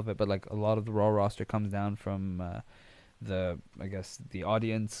 not all of it, but like a lot of the Raw roster comes down from the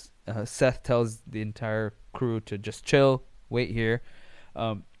audience. Seth tells the entire crew to just chill, wait here.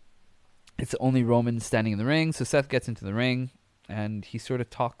 It's only Roman standing in the ring, so Seth gets into the ring, and he sort of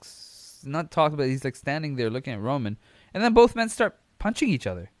but he's like standing there looking at Roman, and then both men start punching each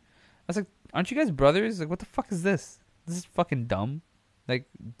other. I was like, aren't you guys brothers? Like, what the fuck is this? This is fucking dumb. Like,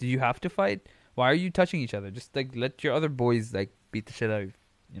 do you have to fight? Why are you touching each other? Just like let your other boys like beat the shit out of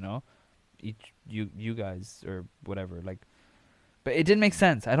you guys or whatever. Like, but it didn't make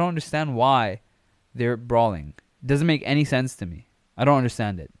sense. I don't understand why they're brawling. It doesn't make any sense to me. I don't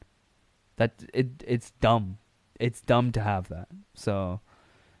understand it. It's dumb. It's dumb to have that. So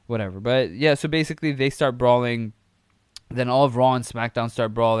whatever. But yeah, so basically they start brawling. Then all of Raw and SmackDown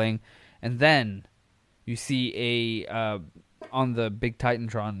start brawling, and then you see on the big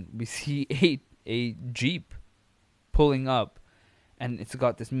Titantron, we see a Jeep pulling up, and it's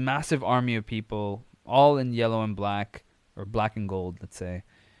got this massive army of people, all in yellow and black, or black and gold, let's say.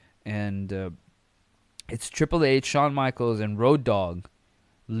 And it's Triple H, Shawn Michaels, and Road Dogg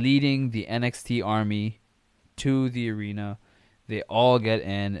leading the NXT army to the arena. They all get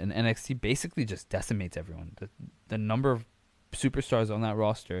in, and NXT basically just decimates everyone. The number of superstars on that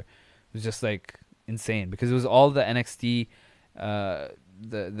roster was just like insane, because it was all the NXT,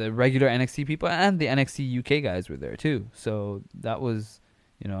 the regular NXT people, and the NXT UK guys were there too. So that was,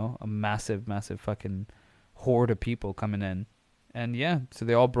 a massive fucking horde of people coming in. And yeah, so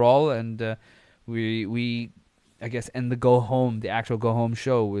they all brawl, and we I guess end the actual go home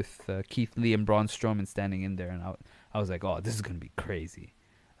show with Keith Lee and Braun Strowman standing in there, and I was like, oh, this is gonna be crazy.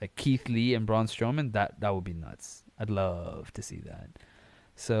 Like Keith Lee and Braun Strowman, that would be nuts. I'd love to see that.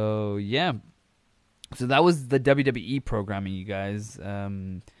 So yeah, so that was the WWE programming, you guys.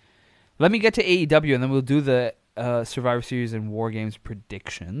 Let me get to AEW, and then we'll do the Survivor Series and War Games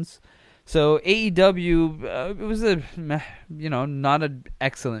predictions. So AEW, it was not an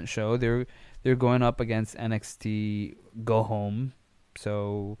excellent show. They're going up against NXT Go Home,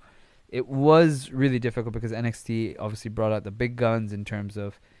 so it was really difficult because NXT obviously brought out the big guns in terms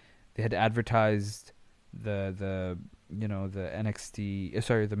of they had advertised the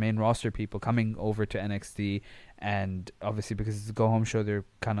NXT, the main roster people coming over to NXT, and obviously because it's a Go Home show, they're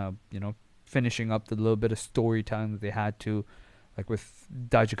kind of finishing up the little bit of storytelling that they had to, like with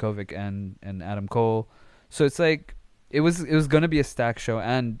Dijakovic and Adam Cole. So it's like it was going to be a stacked show,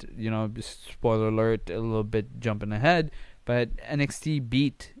 and spoiler alert, a little bit jumping ahead, but NXT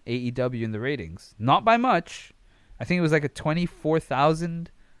beat AEW in the ratings, not by much. I think it was like a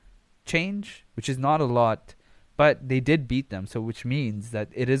 24,000 change, which is not a lot, but they did beat them, so which means that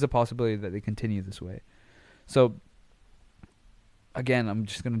it is a possibility that they continue this way. So again, I'm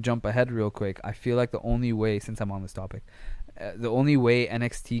just going to jump ahead real quick. I feel like the only way, since I'm on this topic, the only way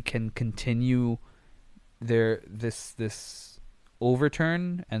NXT can continue this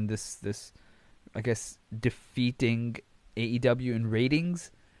overturn and this I guess defeating AEW in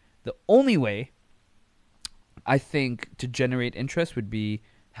ratings, the only way I think to generate interest would be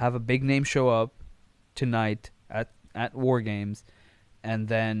have a big name show up tonight at War Games, and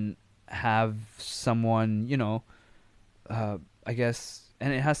then have someone, I guess,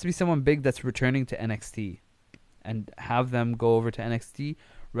 and it has to be someone big that's returning to NXT, and have them go over to NXT,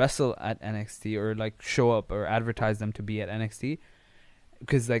 wrestle at NXT, or like show up or advertise them to be at NXT,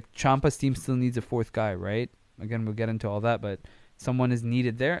 because like Ciampa's team still needs a fourth guy, right? Again, we'll get into all that, but someone is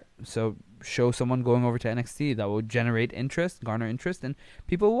needed there, so show someone going over to NXT. That will generate interest, garner interest, and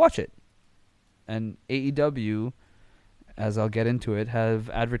people will watch it. And AEW, as I'll get into it, have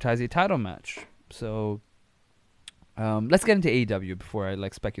advertised a title match. So let's get into AEW before I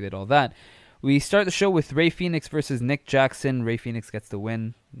like speculate all that. We start the show with Rey Fenix versus Nick Jackson. Rey Fenix gets the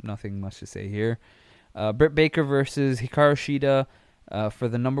win. Nothing much to say here. Britt Baker versus Hikaru Shida for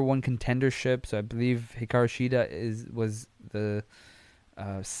the number one contendership. So I believe Hikaru Shida was the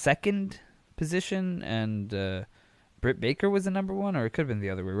second position, and Britt Baker was the number one, or it could have been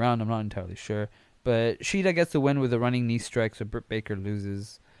the other way around. I'm not entirely sure. But Shida gets the win with a running knee strike, so Britt Baker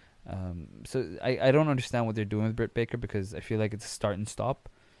loses. So I don't understand what they're doing with Britt Baker, because I feel like it's a start and stop.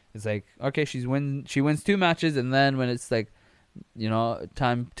 It's like, okay, she wins 2 matches, and then when it's like,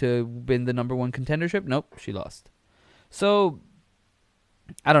 time to win the number one contendership, nope, she lost. So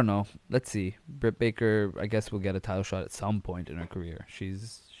I don't know. Let's see. Britt Baker, I guess, will get a title shot at some point in her career.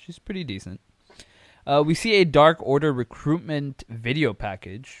 She's pretty decent. We see a Dark Order recruitment video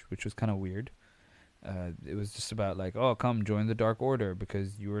package, which was kind of weird. It was just about like, oh, come join the Dark Order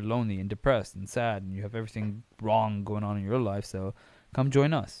because you were lonely and depressed and sad and you have everything wrong going on in your life, so come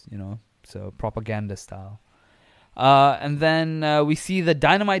join us, so propaganda style. And then we see the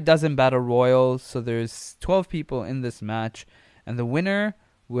Dynamite Dozen Battle Royal. So there's 12 people in this match, and the winner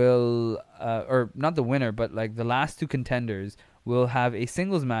will, or not the winner, but like the last 2 contenders will have a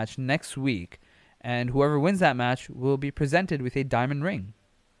singles match next week, and whoever wins that match will be presented with a diamond ring.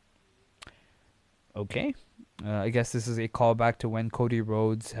 Okay. I guess this is a callback to when Cody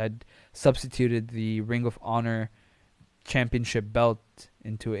Rhodes had substituted the Ring of Honor championship belt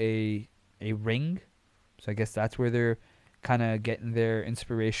into a ring. So I guess that's where they're kind of getting their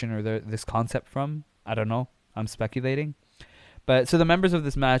inspiration or this concept from. I don't know. I'm speculating. But so the members of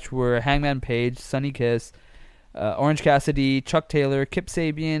this match were Hangman Page, Sonny Kiss, Orange Cassidy, Chuck Taylor, Kip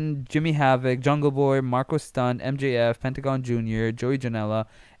Sabian, Jimmy Havoc, Jungle Boy, Marco Stunt, MJF, Pentagon Jr., Joey Janela,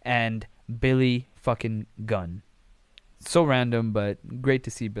 and Billy fucking Gunn. So random, but great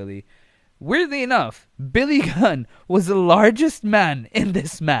to see Billy. Weirdly enough, Billy Gunn was the largest man in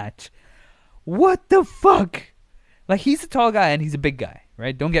this match. What the fuck? Like, he's a tall guy and he's a big guy,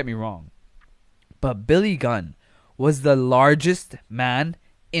 right? Don't get me wrong. But Billy Gunn was the largest man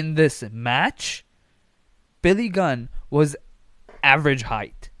in this match. Billy Gunn was average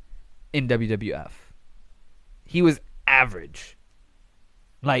height in WWF. He was average.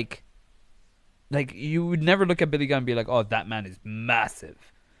 Like you would never look at Billy Gunn and be like, oh, that man is massive.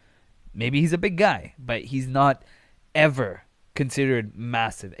 Maybe he's a big guy, but he's not ever considered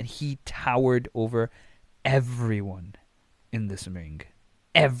massive. And he towered over everyone in this ring.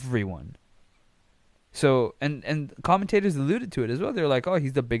 Everyone. So, and commentators alluded to it as well. They're like, oh,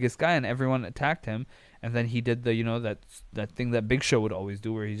 he's the biggest guy, and everyone attacked him. And then he did the, that thing that Big Show would always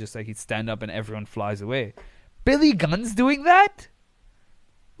do, where he's just like, he'd stand up and everyone flies away. Billy Gunn's doing that?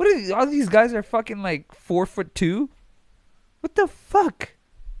 What are all these guys are fucking like 4'2"? What the fuck?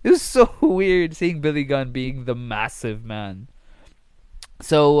 It was so weird seeing Billy Gunn being the massive man.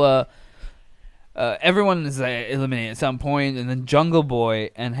 So everyone is eliminated at some point, and then Jungle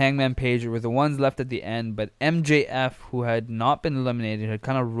Boy and Hangman Page were the ones left at the end. But MJF, who had not been eliminated, had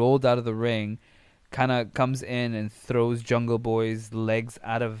kind of rolled out of the ring, kind of comes in and throws Jungle Boy's legs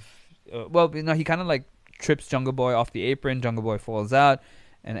out of. He kind of like trips Jungle Boy off the apron. Jungle Boy falls out,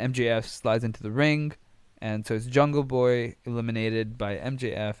 and MJF slides into the ring. And so it's Jungle Boy eliminated by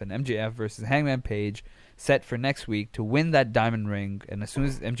MJF, and MJF versus Hangman Page set for next week to win that diamond ring. And as soon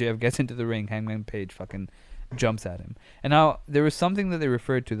as MJF gets into the ring, Hangman Page fucking jumps at him. And now there was something that they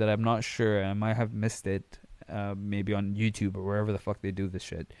referred to that I'm not sure. I might have missed it, maybe on YouTube or wherever the fuck they do this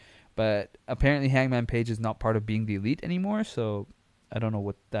shit. But apparently Hangman Page is not part of being the Elite anymore, so I don't know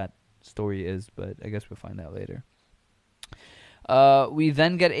what that story is, but I guess we'll find out later. We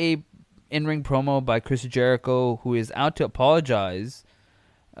then get a in-ring promo by Chris Jericho, who is out to apologize,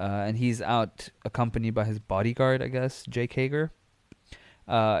 and he's out accompanied by his bodyguard, I guess, Jake Hager.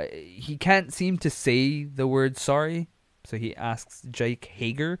 He can't seem to say the word sorry, so he asks Jake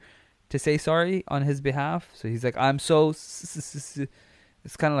Hager to say sorry on his behalf. So he's like, I'm so...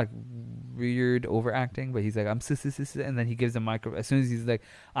 It's kind of like weird overacting, but he's like, I'm and then he gives the microphone. As soon as he's like,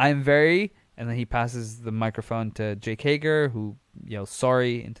 I'm very... And then he passes the microphone to Jake Hager, who yells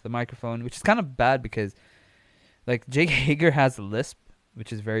sorry into the microphone, which is kind of bad because, like, Jake Hager has a lisp.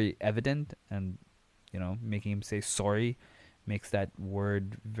 which is very evident, and making him say sorry makes that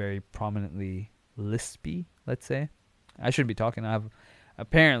word very prominently lispy. Let's say I shouldn't be talking.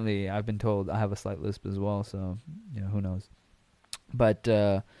 Apparently I've been told I have a slight lisp as well, so who knows. But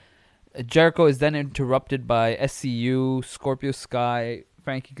Jericho is then interrupted by SCU, Scorpio Sky,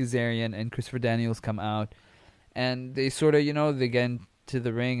 Frankie Kazarian, and Christopher Daniels come out, and they sort of they get into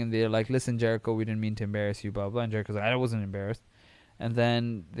the ring and they're like, "Listen, Jericho, we didn't mean to embarrass you," blah blah. And Jericho's like, "I wasn't embarrassed." And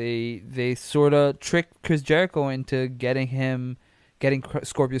then they sort of trick Chris Jericho into getting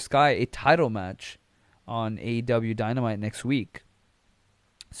Scorpio Sky a title match on AEW Dynamite next week.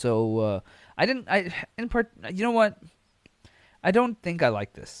 So you know what? I don't think I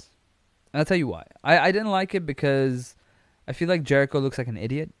like this. And I'll tell you why. I didn't like it because I feel like Jericho looks like an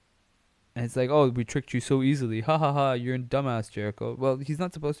idiot. And it's like, oh, we tricked you so easily. Ha ha ha, you're a dumbass, Jericho. Well, he's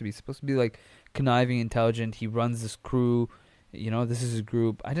not supposed to be. He's supposed to be like conniving, intelligent. He runs this crew. This is his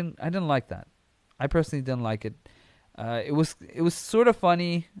group. I didn't like that. I personally didn't like it. It was sort of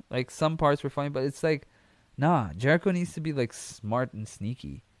funny. Like some parts were funny, but it's like, nah, Jericho needs to be like smart and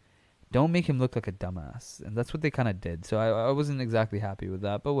sneaky. Don't make him look like a dumbass. And that's what they kind of did. So I wasn't exactly happy with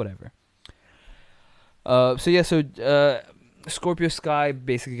that, but whatever. Scorpio Sky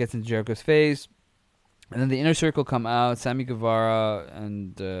basically gets into Jericho's face. And then the Inner Circle come out. Sammy Guevara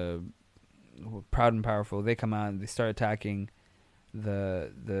and Proud and Powerful, they come out and they start attacking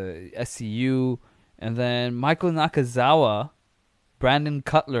the SCU. And then Michael Nakazawa, Brandon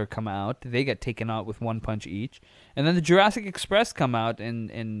Cutler come out. They get taken out with one punch each. And then the Jurassic Express come out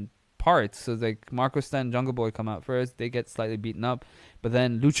in parts. So like Marco Stunt and Jungle Boy come out first. They get slightly beaten up. But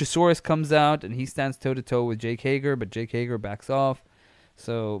then Luchasaurus comes out and he stands toe-to-toe with Jake Hager, but Jake Hager backs off.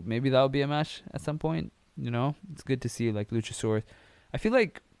 So maybe that'll be a match at some point. It's good to see like Luchasaurus. I feel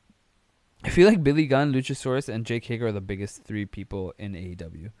like Billy Gunn, Luchasaurus, and Jake Hager are the biggest three people in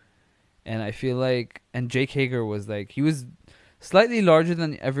AEW. And I feel like, and Jake Hager was like, he was slightly larger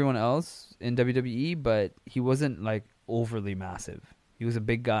than everyone else in WWE, but he wasn't like overly massive. He was a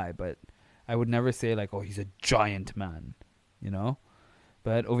big guy, but I would never say like, oh, he's a giant man,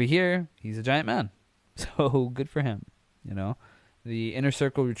 But over here, he's a giant man. So good for him, The Inner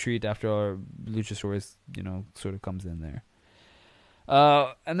Circle retreat after our Luchasaurus, sort of comes in there.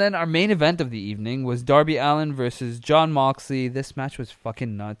 And then our main event of the evening was Darby Allin versus Jon Moxley. This match was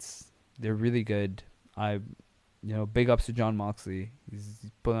fucking nuts. They're really good. Big ups to Jon Moxley. He's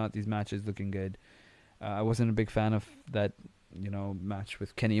pulling out these matches looking good. I wasn't a big fan of that, match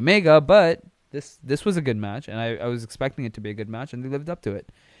with Kenny Omega, but this was a good match, and I was expecting it to be a good match, and they lived up to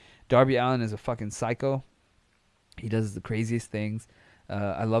it. Darby Allin is a fucking psycho. He does the craziest things.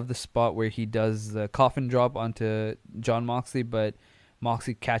 I love the spot where he does the coffin drop onto Jon Moxley, but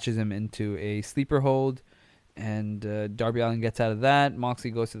Moxley catches him into a sleeper hold, and Darby Allin gets out of that.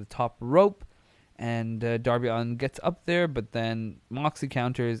 Moxley goes to the top rope, and Darby Allin gets up there, but then Moxley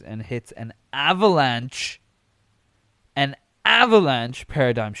counters and hits an avalanche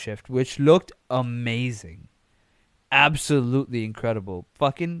paradigm shift, which looked amazing. Absolutely incredible.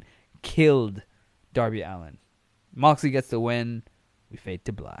 Fucking killed Darby Allin. Moxley gets the win. We fade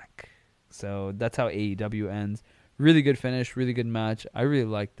to black. So that's how AEW ends. Really good finish, really good match. I really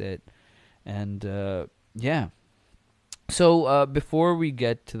liked it. And yeah. So before we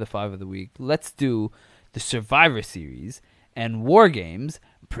get to the 5 of the week, let's do the Survivor Series and War Games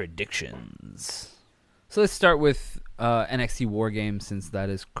predictions. So let's start with NXT War Games, since that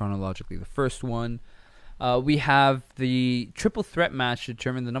is chronologically the first one. We have the triple threat match to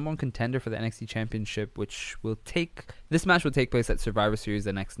determine the number one contender for the NXT Championship, this match will take place at Survivor Series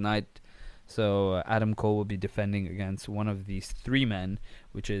the next night. So Adam Cole will be defending against one of these three men,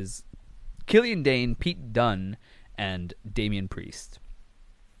 which is Killian Dane, Pete Dunne, and Damian Priest.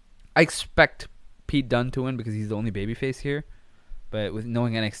 I expect Pete Dunne to win because he's the only babyface here, but with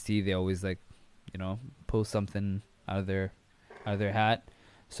knowing NXT, they always pull something out of their hat.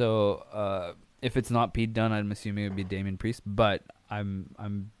 So if it's not Pete Dunne, I'm assuming it would be Damian Priest. But I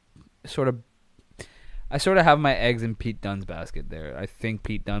sort of have my eggs in Pete Dunne's basket there. I think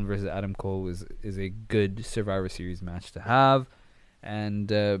Pete Dunne versus Adam Cole is a good Survivor Series match to have,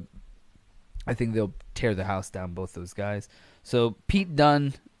 and I think they'll tear the house down, both those guys. So Pete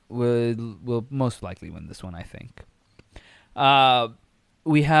Dunne will most likely win this one, I think.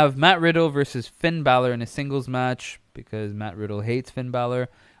 We have Matt Riddle versus Finn Balor in a singles match because Matt Riddle hates Finn Balor.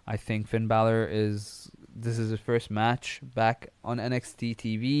 I think Finn Balor this is his first match back on NXT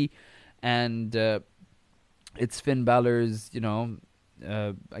TV, and it's Finn Balor's,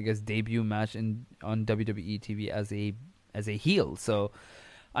 I guess debut match on WWE TV as a heel. So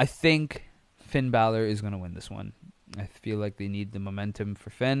I think Finn Balor is going to win this one. I feel like they need the momentum for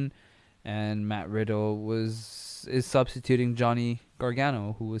Finn, and Matt Riddle is substituting Johnny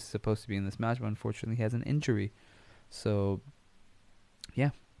Gargano, who was supposed to be in this match, but unfortunately he has an injury. So,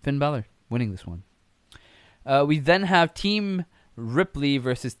 yeah, Finn Balor winning this one. We then have Team Ripley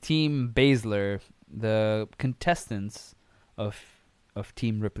versus Team Baszler. The contestants of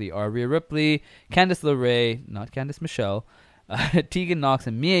Team Ripley are Rhea Ripley, Candice LeRae, not Candice Michelle, Tegan Nox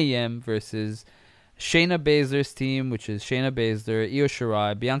and Mia Yim versus Shayna Baszler's team, which is Shayna Baszler, Io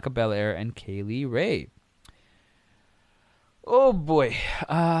Shirai, Bianca Belair, and Kaylee Ray. Oh boy.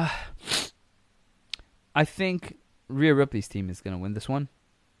 I think Rhea Ripley's team is going to win this one.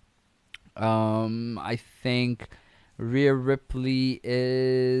 I think Rhea Ripley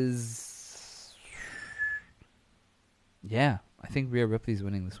is... Yeah, I think Rhea Ripley's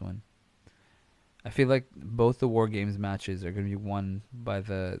winning this one. I feel like both the War Games matches are going to be won by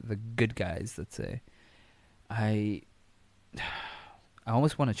the good guys, let's say. I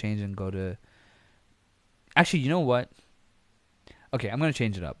almost want to change and go to... Actually, you know what? Okay, I'm going to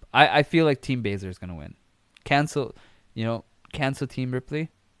change it up. I feel like Team Baszler is going to win. Cancel Team Ripley.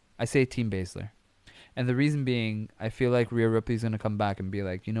 I say Team Baszler. And the reason being, I feel like Rhea Ripley's going to come back and be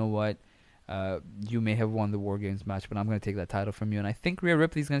like, you know what? You may have won the War Games match, but I'm going to take that title from you. And I think Rhea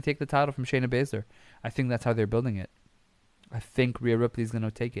Ripley's going to take the title from Shayna Baszler. I think that's how they're building it. I think Rhea Ripley's going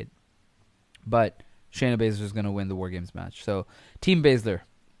to take it. But Shayna Baszler's going to win the War Games match. So, Team Baszler.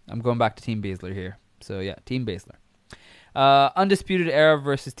 I'm going back to Team Baszler here. So, yeah, Team Baszler. Undisputed Era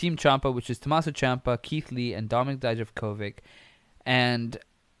versus Team Ciampa, which is Tommaso Ciampa, Keith Lee, and Dominik Dijakovic. And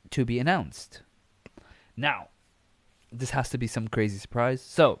to be announced. Now, this has to be some crazy surprise.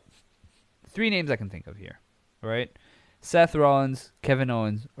 So, 3 names I can think of here, all right? Seth Rollins, Kevin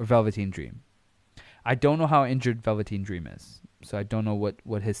Owens, or Velveteen Dream. I don't know how injured Velveteen Dream is, so I don't know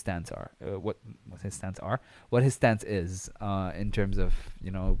what his stance are. What his stance is in terms of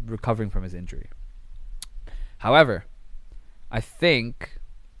recovering from his injury. However, I think,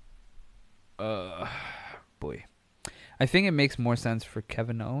 I think it makes more sense for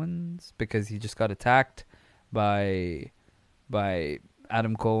Kevin Owens because he just got attacked by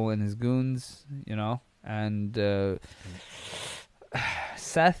Adam Cole and his goons, and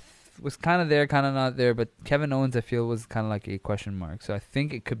Seth was kind of there, kind of not there, but Kevin Owens, I feel, was kind of like a question mark. So I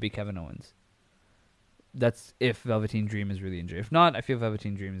think it could be Kevin Owens. That's if Velveteen Dream is really injured. If not, I feel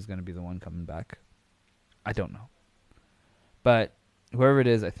Velveteen Dream is going to be the one coming back. I don't know. But whoever it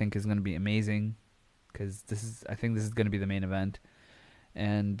is, I think is going to be amazing because I think this is going to be the main event.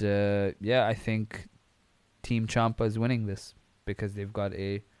 And I think Team Ciampa is winning this because they've got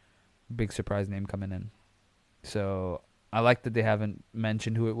a big surprise name coming in. So I like that they haven't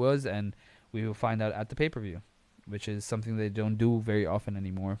mentioned who it was, and we will find out at the pay-per-view, which is something they don't do very often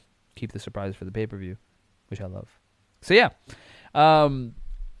anymore. Keep the surprise for the pay-per-view, which I love. So yeah,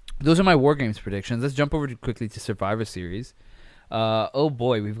 those are my War Games predictions. Let's jump over quickly to Survivor Series. Oh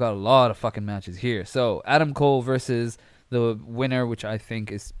boy, we've got a lot of fucking matches here. So Adam Cole versus the winner, which I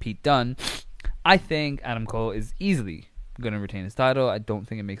think is Pete Dunne. I think Adam Cole is easily going to retain his title. I don't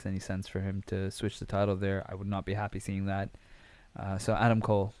think it makes any sense for him to switch the title there. I would not be happy seeing that. So Adam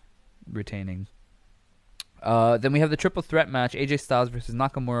Cole retaining. Then we have the triple threat match: AJ Styles versus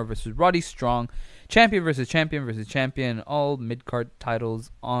Nakamura versus Roddy Strong, champion versus champion versus champion. All mid-card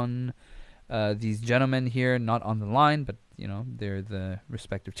titles on these gentlemen here, not on the line, but they're the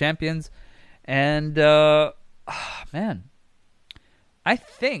respective champions. And man, I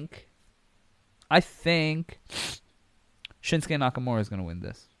think Shinsuke Nakamura is going to win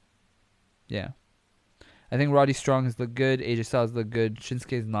this. Yeah. I think Roddy Strong has looked good. AJ Styles looked good.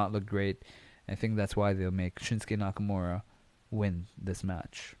 Shinsuke has not looked great. I think that's why they'll make Shinsuke Nakamura win this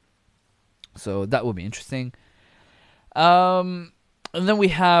match. So that will be interesting. And then we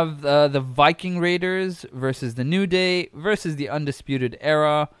have the Viking Raiders versus the New Day versus the Undisputed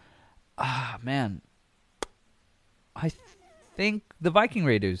Era. Man. I think the Viking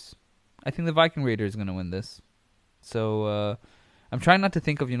Raiders. I think the Viking Raiders is going to win this. So I'm trying not to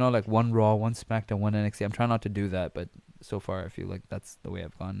think of, like one Raw, one SmackDown, one NXT. I'm trying not to do that, but so far I feel like that's the way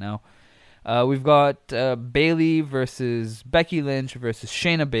I've gone now. We've got Bayley versus Becky Lynch versus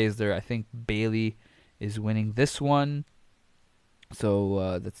Shayna Baszler. I think Bayley is winning this one.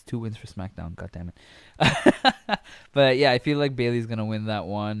 So that's 2 wins for SmackDown. God damn it. But yeah, I feel like Bayley's going to win that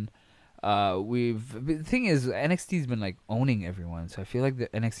one. The thing is, NXT's been like owning everyone, so I feel like the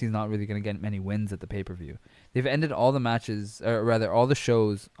NXT's not really going to get many wins at the pay-per-view. They've ended all the matches, or rather all the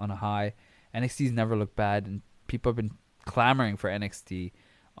shows on a high. NXT's never looked bad, and people have been clamoring for NXT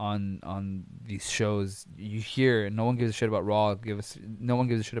on these shows. You hear no one gives a shit about Raw. No one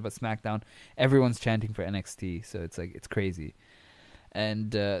gives a shit about SmackDown. Everyone's chanting for NXT. So it's like it's crazy.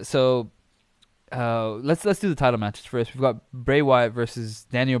 And let's do the title matches first. We've got Bray Wyatt versus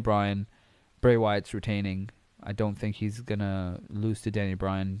Daniel Bryan. Bray Wyatt's retaining. I don't think he's gonna lose to Daniel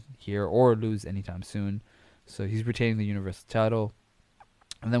Bryan here or lose anytime soon. So he's retaining the Universal title.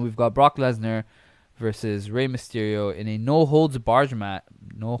 And then we've got Brock Lesnar versus Rey Mysterio in a no holds barred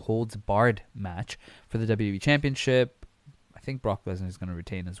match for the WWE Championship. I think Brock Lesnar is going to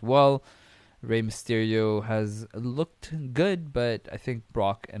retain as well. Rey Mysterio has looked good, but I think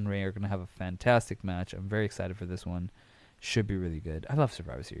Brock and Rey are going to have a fantastic match. I'm very excited for this one. Should be really good. I love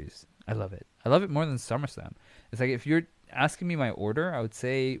Survivor Series. I love it. I love it more than SummerSlam. It's like if you're asking me my order, I would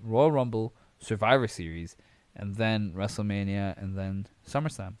say Royal Rumble, Survivor Series, and then WrestleMania, and then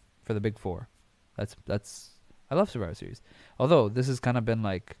SummerSlam for the big four. That's I love Survivor Series. Although this has kind of been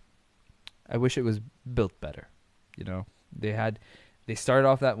like, I wish it was built better. You know, they started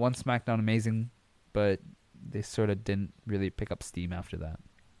off that one SmackDown amazing, but they sort of didn't really pick up steam after that.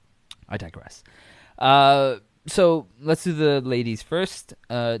 I digress. So let's do the ladies first.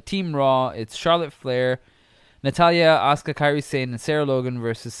 Team Raw, it's Charlotte Flair, Natalya, Asuka, Kairi Sane, and Sarah Logan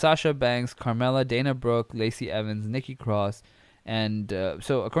versus Sasha Banks, Carmella, Dana Brooke, Lacey Evans, Nikki Cross. And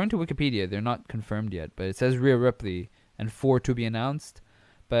so according to Wikipedia, they're not confirmed yet, but it says Rhea Ripley and 4 to be announced.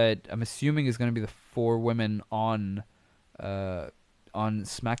 But I'm assuming it's going to be the 4 women on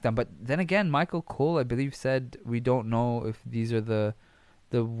SmackDown. But then again, Michael Cole, I believe, said we don't know if these are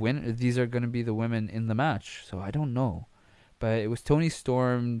these are going to be the women in the match. So I don't know. But it was Toni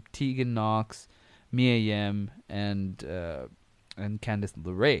Storm, Tegan Nox, Mia Yim, and Candice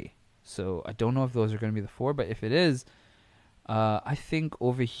LeRae. So I don't know if those are going to be the 4, but if it is, I think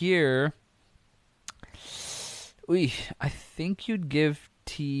over here, I think you'd give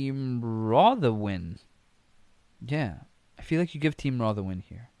Team Raw the win. Yeah, I feel like you give Team Raw the win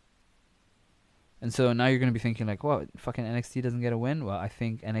here. And so now you're going to be thinking like, what, fucking NXT doesn't get a win? Well, I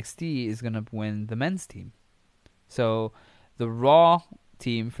think NXT is going to win the men's team. So the Raw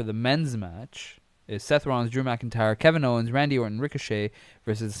team for the men's match is Seth Rollins, Drew McIntyre, Kevin Owens, Randy Orton, Ricochet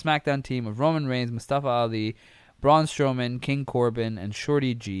versus the SmackDown team of Roman Reigns, Mustafa Ali, Braun Strowman, King Corbin, and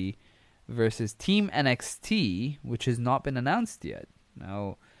Shorty G versus Team NXT, which has not been announced yet.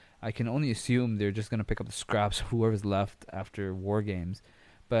 Now, I can only assume they're just going to pick up the scraps of whoever's left after War Games.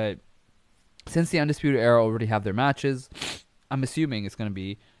 But since the Undisputed Era already have their matches, I'm assuming it's going to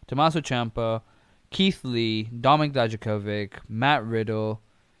be Tommaso Ciampa, Keith Lee, Dominik Dijakovic, Matt Riddle,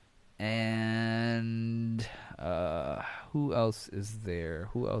 and who else is there?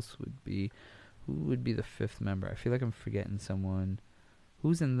 Who would be the 5th member? I feel like I'm forgetting someone.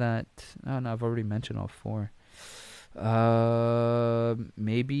 Who's in that? Oh, no, I've already mentioned all 4.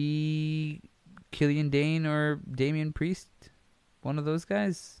 Maybe Killian Dane or Damian Priest? One of those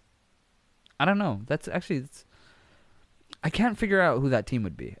guys? I don't know. I can't figure out who that team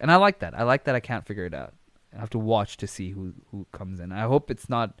would be. And I like that. I can't figure it out. I have to watch to see who comes in. I hope it's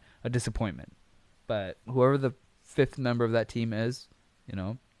not a disappointment. But whoever the 5th member of that team is, you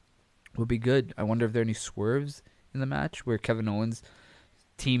know, will be good. I wonder if there are any swerves in the match where Kevin Owens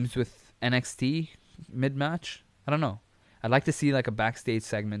teams with NXT mid-match. I don't know. I'd like to see like a backstage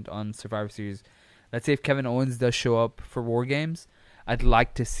segment on Survivor Series. Let's say if Kevin Owens does show up for War Games, I'd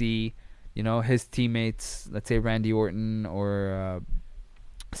like to see, you know, his teammates, let's say Randy Orton or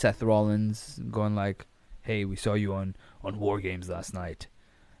Seth Rollins, going like, hey, we saw you on War Games last night.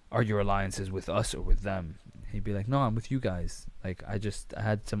 Are your alliances with us or with them? He'd be like, no, I'm with you guys. Like, I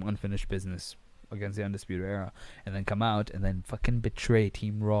had some unfinished business against the Undisputed Era. And then come out and then fucking betray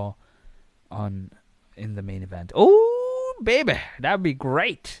Team Raw in the main event. Oh, baby, that'd be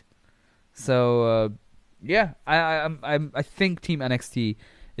great. So, yeah, I think Team NXT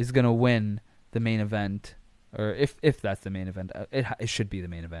is going to win the main event. Or if that's the main event. It should be the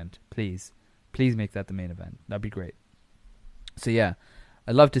main event. Please make that the main event. That'd be great. So, yeah.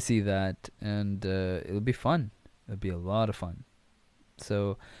 I'd love to see that, and it'll be fun. It'll be a lot of fun.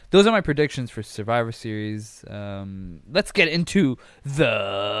 So those are my predictions for Survivor Series. Let's get into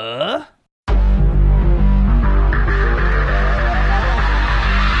the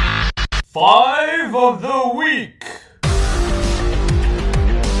 5 of the week.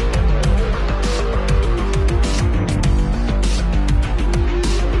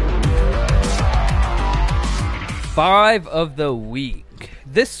 Five of the week.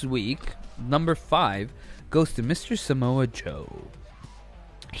 This week, number 5 goes to Mr. Samoa Joe.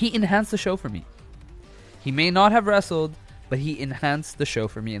 He enhanced the show for me. He may not have wrestled, but he enhanced the show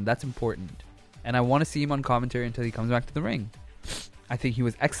for me, and that's important. And I want to see him on commentary until he comes back to the ring. I think he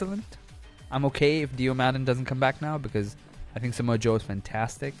was excellent. I'm okay if Dio Madden doesn't come back now because I think Samoa Joe is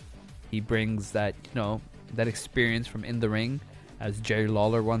fantastic. He brings that, that experience from in the ring as Jerry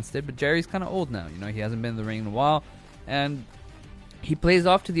Lawler once did. But Jerry's kind of old now. He hasn't been in the ring in a while. And he plays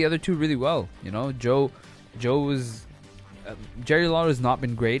off to the other two really well. Joe was... Jerry Lawler has not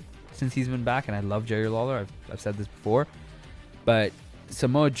been great since he's been back. And I love Jerry Lawler. I've said this before. But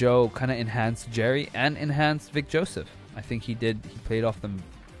Samoa Joe kind of enhanced Jerry and enhanced Vic Joseph. I think he did. He played off them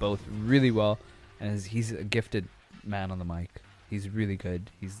both really well. And he's a gifted man on the mic. He's really good.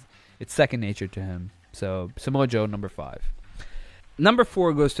 It's second nature to him. So Samoa Joe, number 5. Number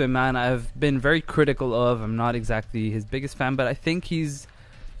 4 goes to a man I've been very critical of. I'm not exactly his biggest fan, but I think he's,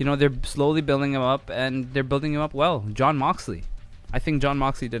 they're slowly building him up, and they're building him up well. Jon Moxley. I think Jon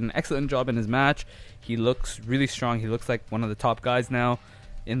Moxley did an excellent job in his match. He looks really strong. He looks like one of the top guys now.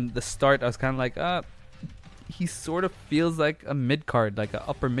 In the start, I was kind of like, he sort of feels like a mid-card, like an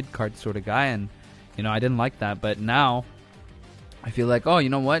upper mid-card sort of guy, and, I didn't like that. But now, I feel like, oh, you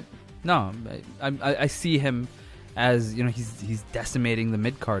know what? No, I see him as, he's decimating the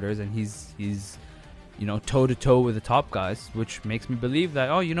mid-carders, and he's toe-to-toe with the top guys, which makes me believe that,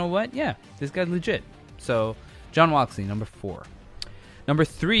 oh, you know what? Yeah, this guy's legit. So, Jon Moxley, number 4. Number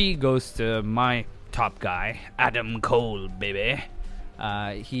 3 goes to my top guy, Adam Cole, baby.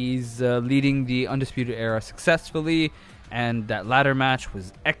 He's leading the Undisputed Era successfully, and that ladder match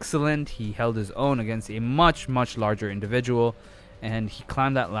was excellent. He held his own against a much, much larger individual, and he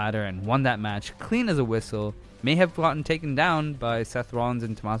climbed that ladder and won that match clean as a whistle. May have gotten taken down by Seth Rollins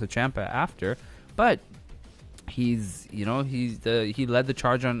and Tommaso Ciampa after, but he led the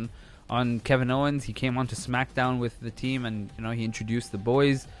charge on Kevin Owens. He came onto SmackDown with the team, and he introduced the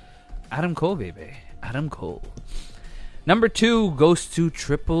boys. Adam Cole, baby, Adam Cole. Number 2 goes to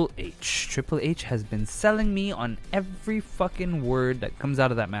Triple H. Triple H has been selling me on every fucking word that comes out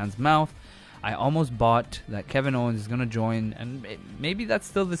of that man's mouth. I almost bought that Kevin Owens is going to join, and maybe that's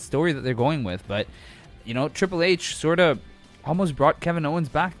still the story that they're going with, but, Triple H sort of almost brought Kevin Owens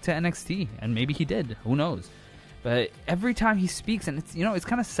back to NXT, and maybe he did. Who knows? But every time he speaks, and it's, it's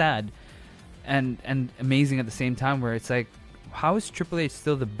kind of sad and amazing at the same time, where it's like, how is Triple H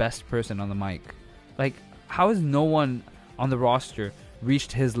still the best person on the mic? Like, how has no one on the roster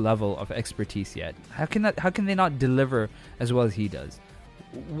reached his level of expertise yet? How can they not deliver as well as he does?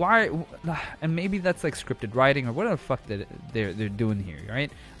 Why? And maybe that's like scripted writing or whatever the fuck that they're doing here,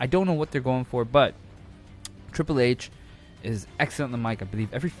 right? I don't know what they're going for, but Triple H is excellent on the mic. I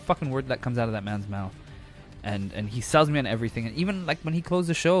believe every fucking word that comes out of that man's mouth, and he sells me on everything. And even like when he closed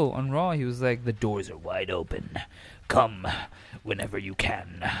the show on Raw, he was like, "The doors are wide open. Come whenever you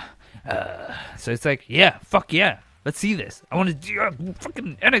can." So it's like, yeah, fuck yeah, let's see this. I want to do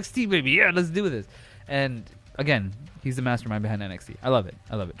fucking NXT, baby. Yeah, let's do this. And again, he's the mastermind behind NXT. I love it.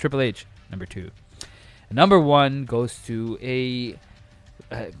 Triple H, number 2. And number 1 goes to a...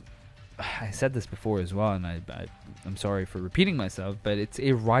 I said this before as well, and I'm sorry for repeating myself, but it's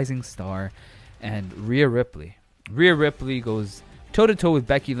a rising star, and Rhea Ripley. Rhea Ripley goes toe-to-toe with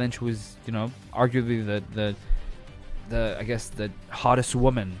Becky Lynch, who is, arguably the I guess the hottest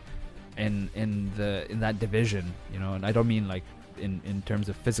woman in that division, and I don't mean like in terms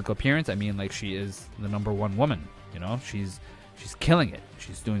of physical appearance. I mean like she is the number 1 woman. She's killing it.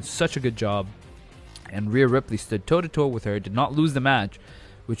 She's doing such a good job, and Rhea Ripley stood toe to toe with her, did not lose the match,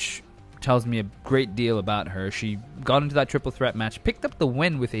 which tells me a great deal about her. She got into that triple threat match, picked up the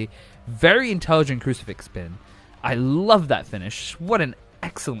win with a very intelligent crucifix spin. I love that finish. What an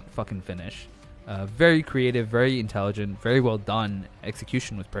excellent fucking finish. Very creative, very intelligent, very well done.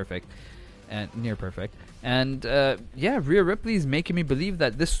 Execution was perfect and near perfect. And Rhea Ripley is making me believe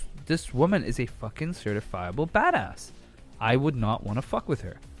that this woman is a fucking certifiable badass. I would not want to fuck with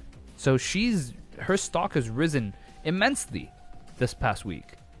her. So her stock has risen immensely this past week.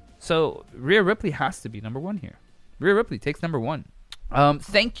 So Rhea Ripley has to be number 1 here. Rhea Ripley takes number 1.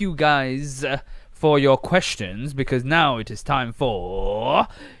 Thank you guys for your questions, because now it is time for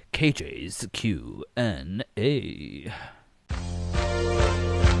KJ's Q&A.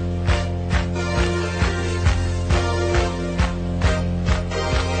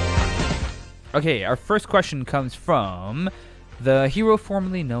 Okay, our first question comes from the hero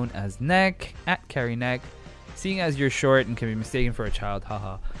formerly known as Neck, at Carry Neck. Seeing as you're short and can be mistaken for a child,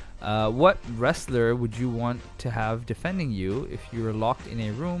 haha. What wrestler would you want to have defending you if you were locked in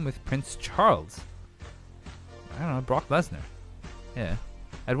a room with Prince Charles? I don't know, Brock Lesnar. Yeah.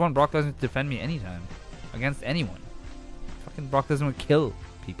 I'd want Brock Lesnar to defend me anytime. Against anyone. Fucking Brock Lesnar would kill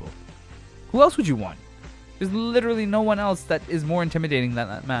people. Who else would you want? There's literally no one else that is more intimidating than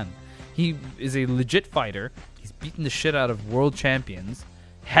that man. He is a legit fighter. He's beaten the shit out of world champions,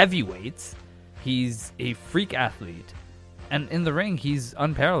 heavyweights. He's a freak athlete. And in the ring, he's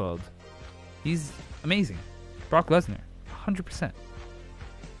unparalleled. He's amazing. Brock Lesnar, 100%.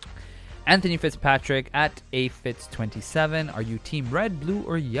 Anthony Fitzpatrick at AFitz27. Are you team red, blue,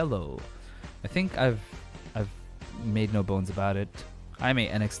 or yellow? I think I've made no bones about it. I'm a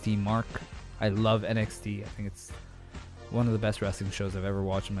NXT mark. I love NXT. I think it's one of the best wrestling shows I've ever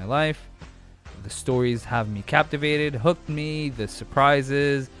watched in my life. The stories have me captivated, hooked me, the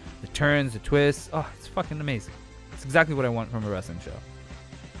surprises, the turns, the twists. Oh, it's fucking amazing. It's exactly what I want from a wrestling show.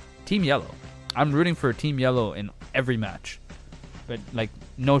 Team Yellow. I'm rooting for Team Yellow in every match. But, like,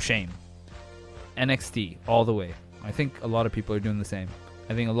 no shame. NXT, all the way. I think a lot of people are doing the same.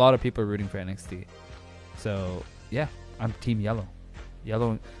 I think a lot of people are rooting for NXT. So, yeah, I'm Team Yellow.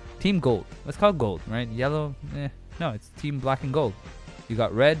 Yellow. Team Gold. Let's call it Gold, right? Yellow, no, it's Team Black and Gold. You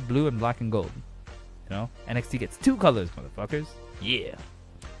got red, blue, and black and gold. You know? NXT gets 2 colors, motherfuckers. Yeah.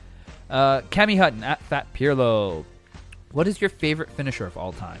 Cammy Hutton at Fat Pirlo. What is your favorite finisher of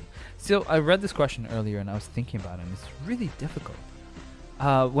all time? So, I read this question earlier and I was thinking about it, and it's really difficult.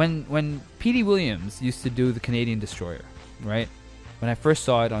 When Petey Williams used to do the Canadian Destroyer, right? When I first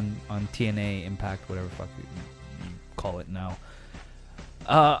saw it on TNA, Impact, whatever the fuck you call it now,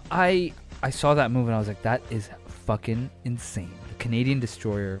 I saw that move and I was like, that is fucking insane. The Canadian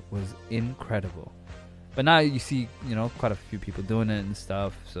Destroyer was incredible. But now you see, quite a few people doing it and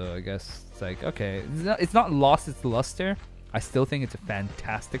stuff, so I guess it's like, okay, it's not lost its luster. I still think it's a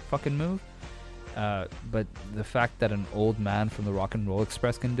fantastic fucking move. But the fact that an old man from the Rock and Roll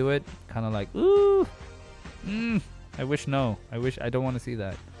Express can do it, kind of like, ooh, I don't want to see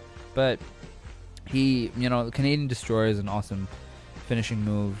that. But the Canadian Destroyer is an awesome finishing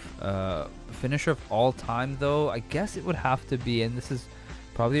move. Finisher of all time, though, I guess it would have to be, and this is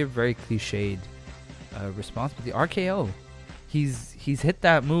probably a very cliched response, but the RKO. He's hit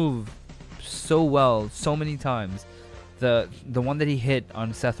that move so well, so many times. The one that he hit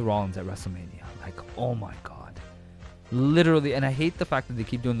on Seth Rollins at WrestleMania. Like, oh my god. Literally, and I hate the fact that they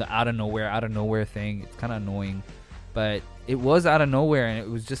keep doing the out of nowhere thing. It's kind of annoying. But it was out of nowhere, and it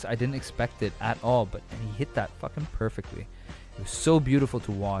was just, I didn't expect it at all. And he hit that fucking perfectly. It was so beautiful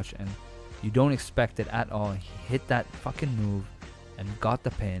to watch, and you don't expect it at all. He hit that fucking move and got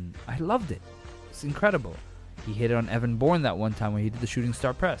the pin. I loved it. It's incredible. He hit it on Evan Bourne that one time when he did the shooting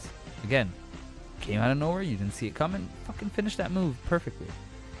star press. Again, came out of nowhere, you didn't see it coming, fucking finished that move perfectly.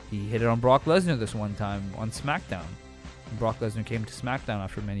 He hit it on Brock Lesnar this one time on SmackDown. And Brock Lesnar came to SmackDown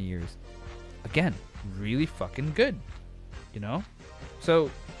after many years. Again, really fucking good.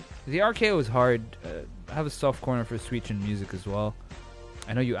 So, the RKO is hard. I have a soft corner for Sweet Chin Music as well.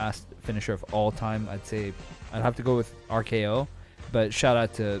 I know you asked finisher of all time. I'd say I'd have to go with RKO. But shout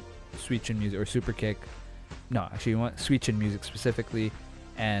out to Sweet Chin Music or Super Kick. No, actually, you want Sweet Chin Music specifically.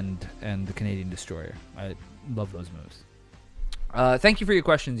 And the Canadian Destroyer. I love those moves. Thank you for your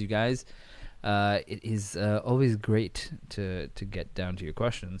questions, you guys. It is always great to get down to your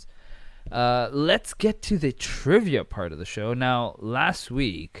questions. Let's get to the trivia part of the show. Now, last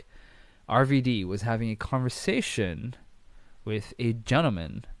week, RVD was having a conversation with a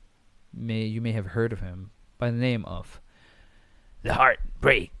gentleman. You may have heard of him by the name of the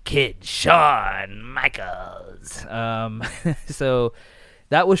Heartbreak Kid, Shawn Michaels. So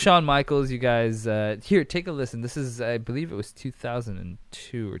that was Shawn Michaels, you guys. Here, take a listen. This is, I believe it was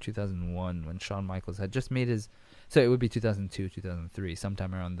 2002 or 2001 when Shawn Michaels had just made his... So it would be 2002, 2003,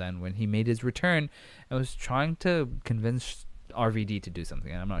 sometime around then, when he made his return and was trying to convince RVD to do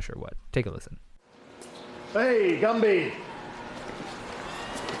something. And I'm not sure what. Take a listen. Hey, Gumby.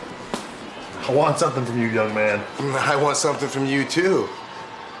 I want something from you, young man. I want something from you, too.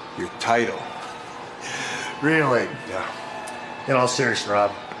 Your title. Really? Yeah. In all seriousness,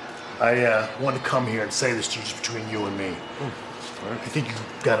 Rob, I want to come here and say this just between you and me. I think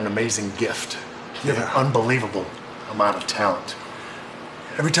you've got an amazing gift. You have an unbelievable amount of talent.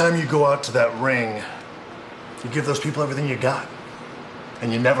 Every time you go out to that ring, you give those people everything you got.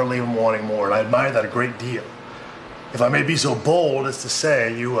 And you never leave them wanting more, and I admire that a great deal. If I may be so bold as to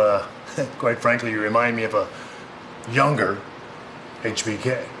say, you, quite frankly, you remind me of a younger HBK.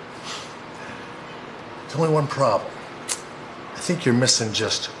 There's only one problem. I think you're missing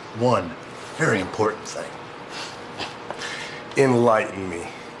just one very important thing. Enlighten me.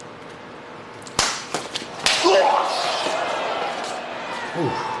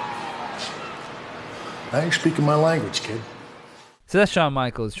 Ooh. Now you're speaking my language, kid. So that's Shawn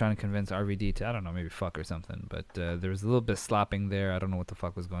Michaels trying to convince RVD to, I don't know, maybe fuck or something. But there was a little bit of slapping there. I don't know what the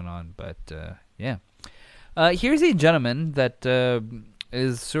fuck was going on. But yeah. Here's a gentleman that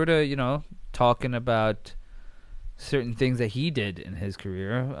is sort of, talking about certain things that he did in his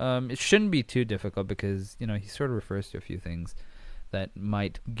career. It shouldn't be too difficult because, he sort of refers to a few things that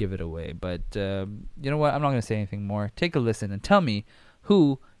might give it away. But you know what? I'm not going to say anything more. Take a listen and tell me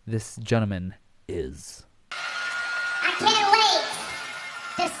who this gentleman is. I can't wait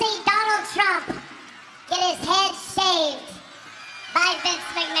to see Donald Trump get his head shaved by Vince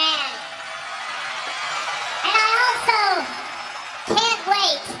McMahon. And I also can't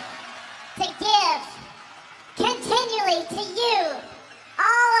wait to give continually to you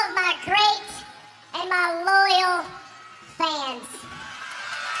all of my great and my loyal fans.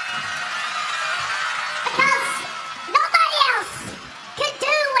 Because nobody else could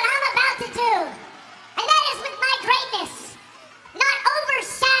do what I'm about to do. And that is with my greatness. Not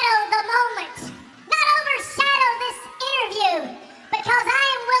overshadow the moment. Not overshadow this interview. Because I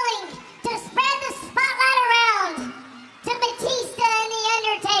am willing to spread the spotlight around to Batista and The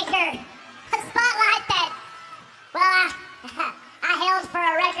Undertaker. A spotlight that, well, I held for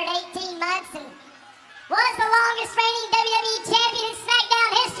a record 18 months and was the longest reigning WWE champion in SmackDown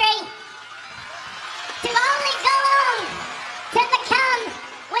history. To only go on to become,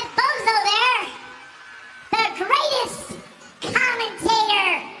 with Bozo there, the greatest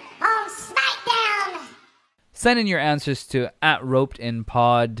commentator on SmackDown. Send in your answers to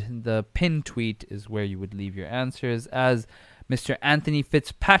 @RopeDInPod. The pin tweet is where you would leave your answers, as Mr. Anthony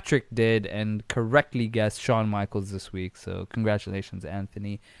Fitzpatrick did and correctly guessed Shawn Michaels this week. So congratulations,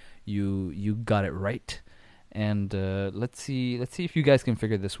 Anthony. You got it right. And let's see if you guys can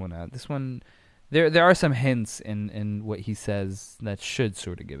figure this one out. This one, there are some hints in what he says that should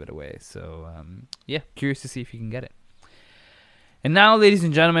sort of give it away. So curious to see if you can get it. And now, ladies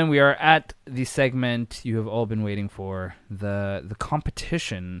and gentlemen, we are at the segment you have all been waiting for. The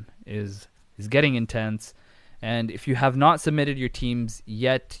competition is getting intense. And if you have not submitted your teams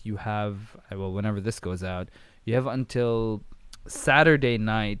yet, you have, whenever this goes out, you have until Saturday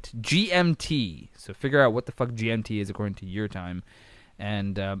night, GMT. So figure out what the fuck GMT is according to your time.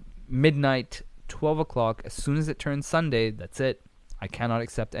 And midnight, 12 o'clock, as soon as it turns Sunday, that's it. I cannot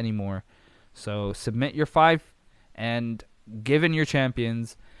accept any more. So submit your 5 and give in your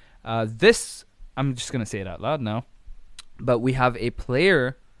champions. This, I'm just going to say it out loud now, but we have a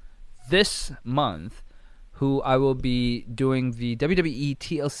player this month who I will be doing the WWE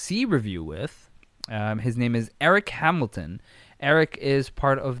TLC review with. His name is Eric Hamilton. Eric is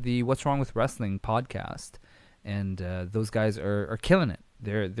part of the What's Wrong with Wrestling podcast, and those guys are killing it.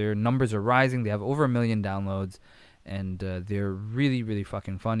 Their numbers are rising. They have over 1 million downloads, and they're really, really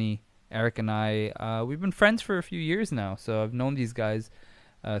fucking funny. Eric and I, we've been friends for a few years now, so I've known these guys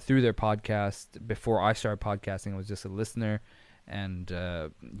through their podcast. Before I started podcasting, I was just a listener, and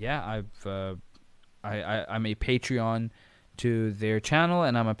I'm a Patreon to their channel,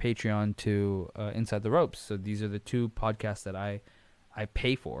 and I'm a Patreon to Inside the Ropes. So these are the two podcasts that I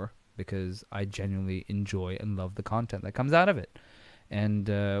pay for because I genuinely enjoy and love the content that comes out of it. And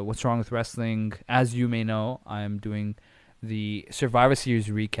What's Wrong with Wrestling, as you may know, I'm doing the Survivor Series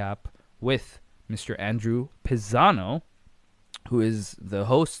recap with Mr. Andrew Pisano, who is the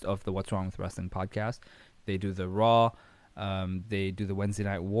host of the What's Wrong with Wrestling podcast. They do the Raw, they do the Wednesday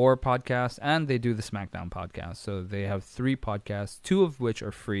Night War podcast, and they do the SmackDown podcast. So they have 3 podcasts, 2 of which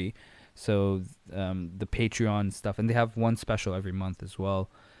are free. So the Patreon stuff, and they have one special every month as well.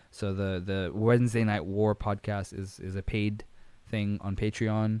 So the Wednesday Night War podcast is a paid thing on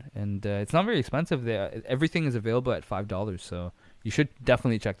Patreon, and it's not very expensive. Everything is available at $5, so you should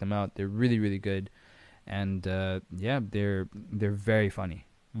definitely check them out. They're really, really good, and they're very funny,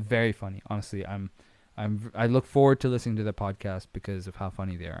 very funny. Honestly, I look forward to listening to the podcast because of how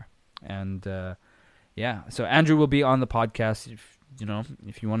funny they are. And so Andrew will be on the podcast.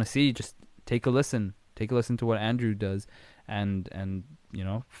 If you want to see, just take a listen to what Andrew does, and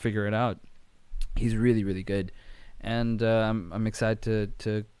figure it out. He's really, really good, and I'm excited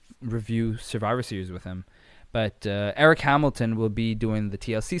to review Survivor Series with him. But Eric Hamilton will be doing the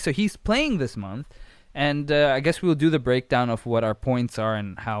TLC, so he's playing this month, and I guess we'll do the breakdown of what our points are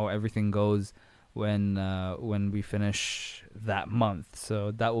and how everything goes when we finish that month.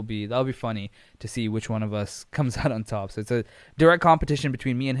 So that'll be funny to see which one of us comes out on top. So it's a direct competition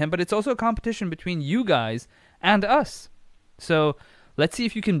between me and him, but it's also a competition between you guys and us. So let's see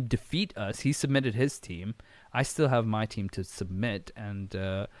if you can defeat us. He submitted his team. I still have my team to submit, and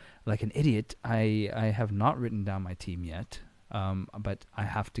like an idiot, I have not written down my team yet. But I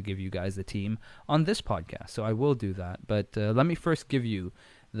have to give you guys the team on this podcast, so I will do that. But let me first give you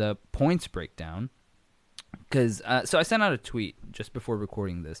the points breakdown, because so I sent out a tweet just before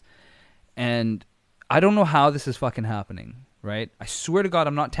recording this, and I don't know how this is fucking happening, right? I swear to God,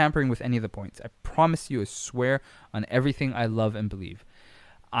 I'm not tampering with any of the points. I promise you, I swear on everything I love and believe.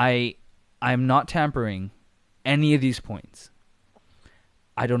 I'm not tampering any of these points.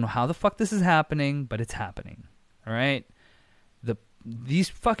 I don't know how the fuck this is happening, but it's happening. All right? These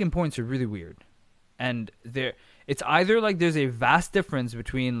fucking points are really weird. And it's either like there's a vast difference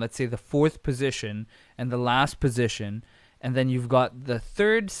between, let's say, the 4th position and the last position, and then you've got the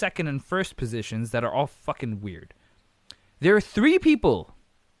 3rd, 2nd, and 1st positions that are all fucking weird. There are 3 people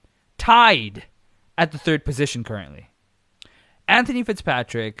tied at the 3rd position currently. Anthony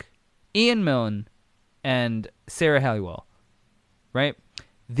Fitzpatrick, Ian Milne, and Sarah Halliwell. Right?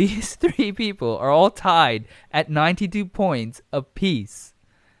 These 3 people are all tied at 92 points apiece.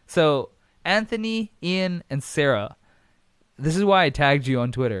 So, Anthony, Ian, and Sarah, this is why I tagged you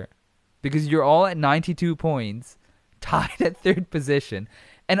on Twitter. Because you're all at 92 points, tied at 3rd position.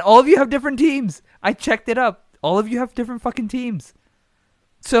 And all of you have different teams. I checked it up. All of you have different fucking teams.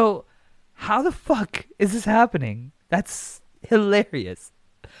 So, how the fuck is this happening? That's hilarious.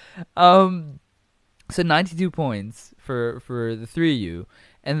 So 92 points for the 3 of you.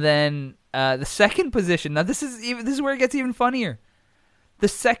 And then the 2nd position. Now this is where it gets even funnier. The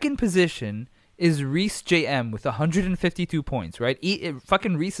 2nd position is Reese JM with 152 points, right?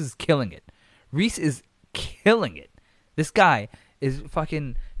 Fucking Reese is killing it. Reese is killing it. This guy is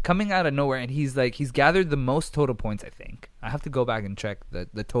fucking coming out of nowhere, and he's gathered the most total points, I think. I have to go back and check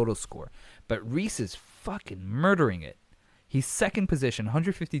the total score. But Reese is fucking murdering it. He's 2nd position,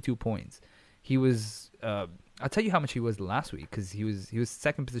 152 points. He was, I'll tell you how much he was last week, because he was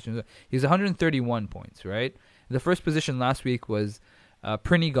 2nd position. He was 131 points, right? The 1st position last week was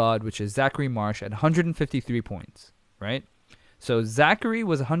Prinny God, which is Zachary Marsh, at 153 points, right? So Zachary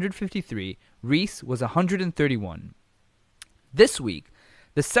was 153, Reese was 131. This week,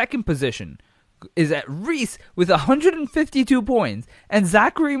 the 2nd position is at Reese with 152 points, and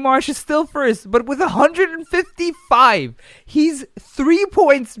Zachary Marsh is still 1st, but with 155. He's 3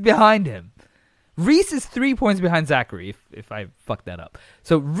 points behind him. Reese is 3 points behind Zachary, if I fucked that up.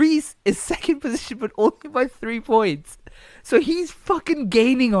 So Reese is 2nd position, but only by 3 points. So he's fucking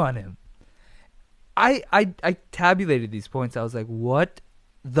gaining on him. I tabulated these points. I was like, what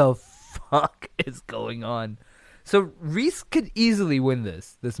the fuck is going on? So Reese could easily win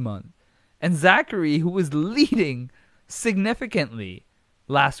this month. And Zachary, who was leading significantly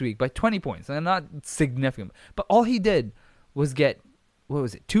last week by 20 points, and not significant, but all he did was get,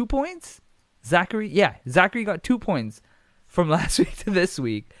 2 points? Zachary got 2 points from last week to this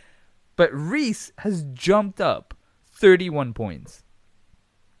week. But Reese has jumped up 31 points.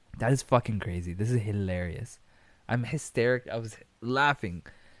 That is fucking crazy. This is hilarious. I'm hysteric. I was laughing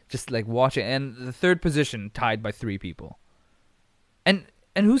just like watching. And the 3rd position tied by 3 people. And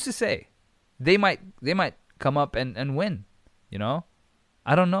who's to say? They might come up and win. You know?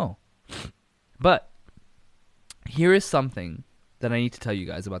 I don't know. But here is something that I need to tell you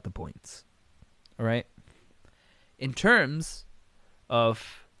guys about the points. All right? In terms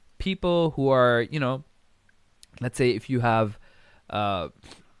of people who are, let's say if you have,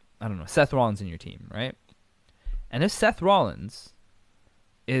 Seth Rollins in your team, right? And if Seth Rollins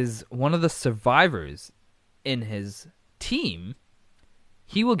is one of the survivors in his team,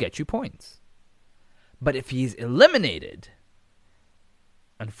 he will get you points. But if he's eliminated,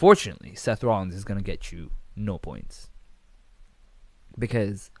 unfortunately, Seth Rollins is going to get you no points.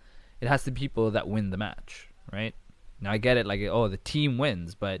 Because it has to be people that win the match, right? Now, I get it, the team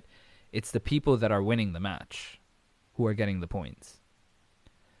wins, but it's the people that are winning the match who are getting the points.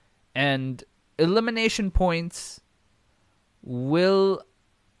 And elimination points will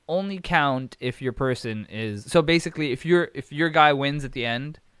only count if your person is... So basically, if your guy wins at the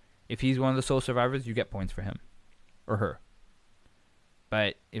end, if he's one of the sole survivors, you get points for him or her.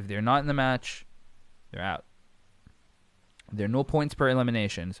 But if they're not in the match, they're out. There are no points per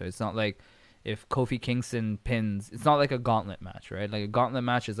elimination, so it's not like if Kofi Kingston pins... It's not like a gauntlet match, right? Like a gauntlet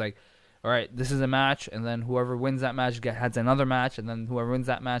match is like, all right, this is a match, and then whoever wins that match has another match, and then whoever wins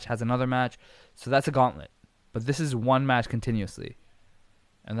that match has another match. So that's a gauntlet. But this is one match continuously.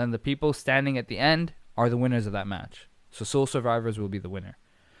 And then the people standing at the end are the winners of that match. So sole survivors will be the winner.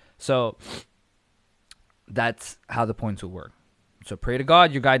 So that's how the points will work. So pray to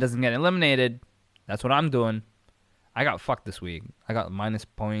God your guy doesn't get eliminated. That's what I'm doing. I got fucked this week. I got minus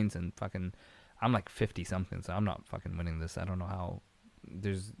points and fucking... I'm like 50-something, so I'm not fucking winning this. I don't know how...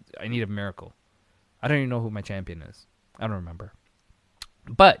 I need a miracle. I don't even know who my champion is. I don't remember.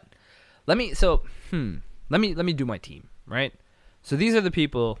 But let me do my team, right? So these are the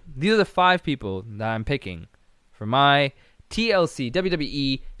people, these are the 5 people that I'm picking for my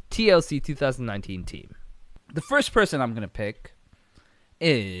WWE TLC 2019 team. The first person I'm going to pick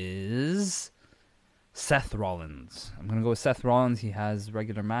is Seth Rollins. I'm going to go with Seth Rollins. He has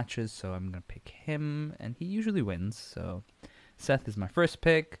regular matches, so I'm going to pick him, and he usually wins. So Seth is my first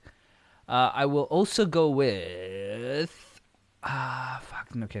pick. I will also go with...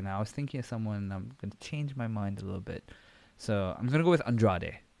 Okay, now I was thinking of someone. I'm going to change my mind a little bit. So I'm going to go with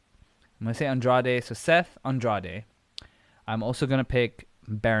Andrade. I'm going to say Andrade. So Seth, Andrade. I'm also going to pick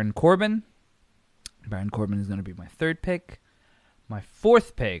Baron Corbin. Baron Corbin is going to be my third pick. My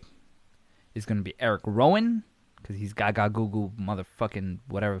fourth pick is going to be Eric Rowan, because he's gaga goo goo motherfucking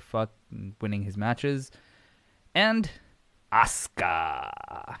whatever fuck winning his matches. And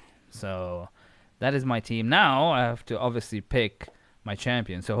Asuka. So that is my team. Now I have to obviously pick my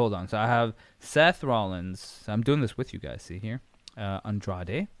champion. So hold on. So I have Seth Rollins. I'm doing this with you guys. See here.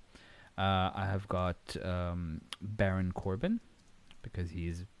 Andrade. I have got Baron Corbin, because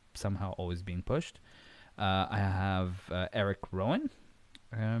he's somehow always being pushed. I have Eric Rowan,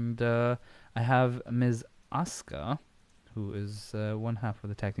 and I have Ms. Asuka, who is one half of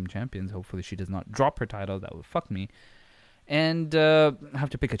the tag team champions. Hopefully she does not drop her title. That would fuck me. And I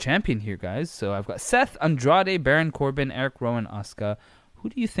have to pick a champion here, guys. So I've got Seth, Andrade, Baron Corbin, Eric Rowan, Asuka. Who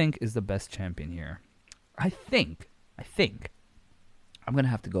do you think is the best champion here? I think I'm going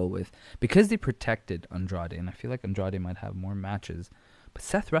to have to go with, because they protected Andrade, and I feel like Andrade might have more matches, but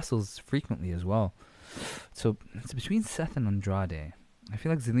Seth wrestles frequently as well. So it's between Seth and Andrade. I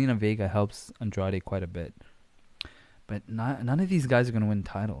feel like Zelina Vega helps Andrade quite a bit. But none of these guys are going to win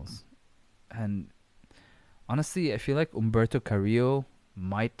titles. And honestly, I feel like Humberto Carrillo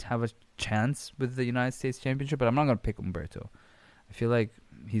might have a chance with the United States Championship, but I'm not going to pick Humberto. I feel like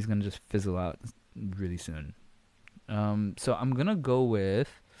he's going to just fizzle out really soon. So I'm going to go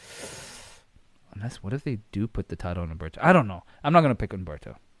with... Unless, what if they do put the title on Humberto? I don't know. I'm not going to pick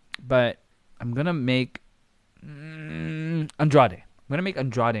Humberto. But I'm going to make Andrade. I'm going to make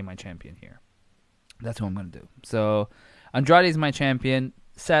Andrade my champion here. That's what I'm going to do. So Andrade is my champion.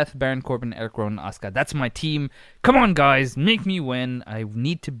 Seth, Baron Corbin, Eric Rowan, Asuka. That's my team. Come on, guys. Make me win. I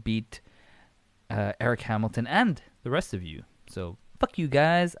need to beat Eric Hamilton and the rest of you. So fuck you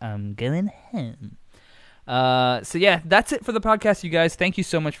guys. I'm going home. So yeah, that's it for the podcast, you guys. Thank you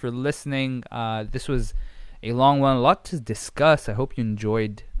so much for listening. This was a long one, a lot to discuss. I hope you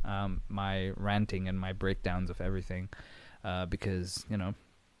enjoyed my ranting and my breakdowns of everything, because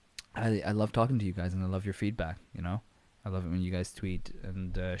I love talking to you guys, and I love your feedback. I love it when you guys tweet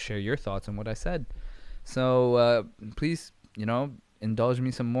and share your thoughts on what I said. So please, indulge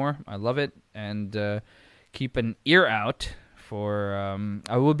me some more. I love it, and keep an ear out for.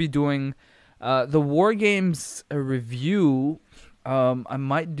 I will be doing the War Games review. I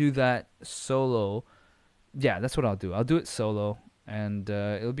might do that solo. Yeah, that's what I'll do. I'll do it solo, and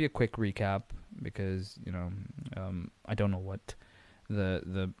it'll be a quick recap because I don't know what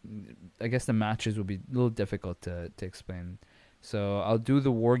I guess the matches will be a little difficult to explain. So I'll do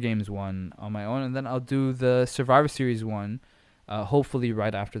the War Games one on my own, and then I'll do the Survivor Series one, hopefully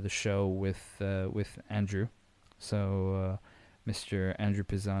right after the show with Andrew. So Mr. Andrew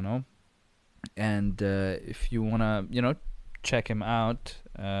Pisano. And if you wanna, check him out,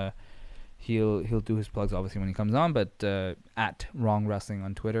 he'll do his plugs obviously when he comes on, but at Wrong Wrestling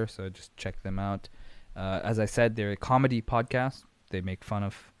on Twitter. So just check them out. As I said, they're a comedy podcast. They make fun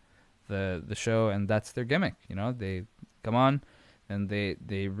of the show, and that's their gimmick. They come on and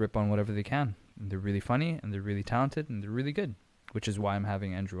they rip on whatever they can. And they're really funny, and they're really talented, and they're really good, which is why I'm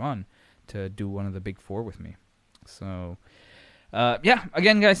having Andrew on to do one of the big four with me. So.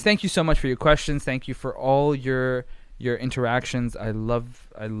 Again, guys, thank you so much for your questions. Thank you for all your interactions. I love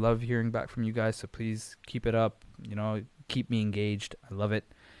hearing back from you guys, so please keep it up. Keep me engaged. I love it.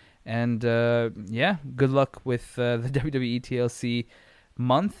 And good luck with the WWE TLC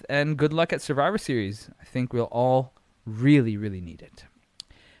month, and good luck at Survivor Series. I think we'll all really, really need it.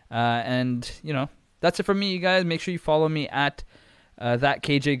 And that's it from me, you guys. Make sure you follow me at that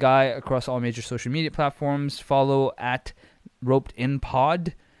KJ Guy across all major social media platforms. Follow at Roped In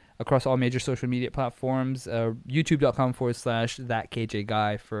Pod across all major social media platforms. YouTube.com/that KJ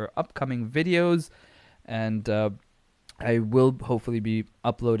Guy for upcoming videos, and I will hopefully be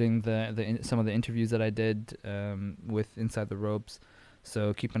uploading some of the interviews that I did with Inside the Ropes.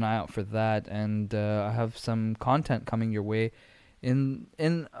 So keep an eye out for that, and I have some content coming your way in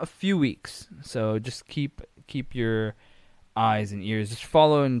a few weeks. So just keep your eyes and ears. Just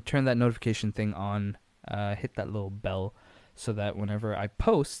follow and turn that notification thing on. Hit that little bell, so that whenever I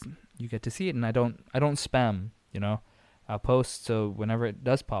post, you get to see it, and I don't spam. I'll post, so whenever it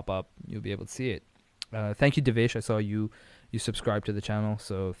does pop up, you'll be able to see it. Thank you, Devesh. I saw you subscribed to the channel,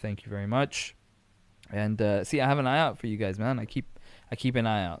 so thank you very much. And see, I have an eye out for you guys, man. I keep an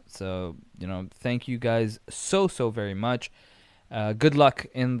eye out. So, thank you guys so very much. Good luck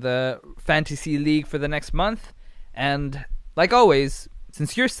in the fantasy league for the next month. And like always,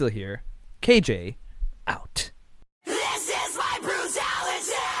 since you're still here, KJ out. This is my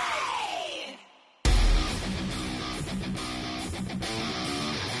brutality!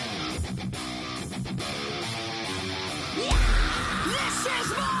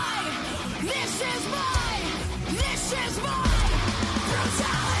 This is my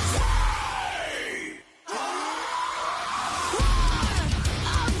brutality!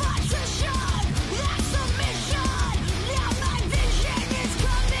 Of attrition, that's the mission. Now my vision is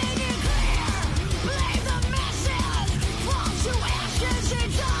coming in clear. Blame the masses, fall to ashes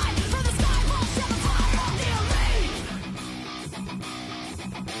and die. From the sky falls down the fire of the elite.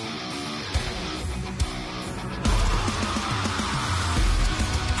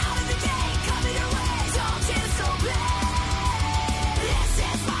 Out of the gate, coming your ways, all disobey. This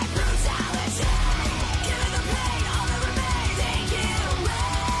is my brutality. Given the pain, all that remains, take it away.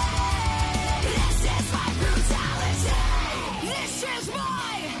 This is my brutality. This is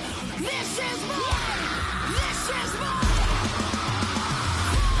my. This is my.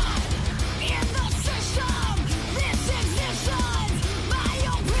 In the system, this existence. My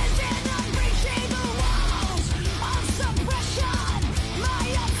own prison, I'm breaching the walls of suppression. My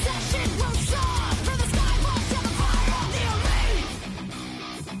obsession will soar from the sky falls down the fire of the elite.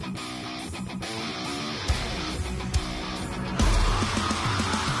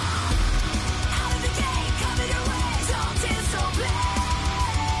 Out of the gate, coming your ways, all disobey.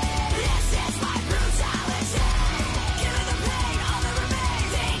 This is my brutality. Given the pain, all that remains,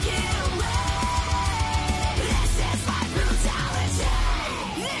 take it away. This is my brutality.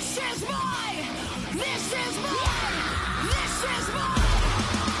 This is my. This is my.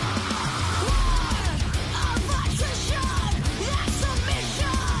 War of attrition, that's the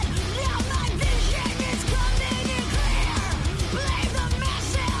mission. Now my vision is coming in clear. Blame the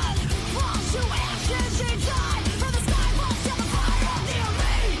masses, fall to ashes and die. From the sky falls down the fire of the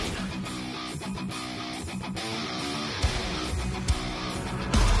elite.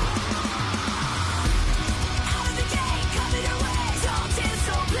 Out of the gate, coming your ways, all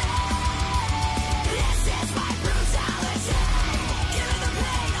disobey. This is my brutality. Given the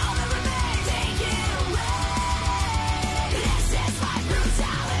pain, all that remains, take it away. This is my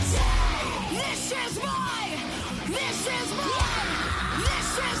brutality. This is my.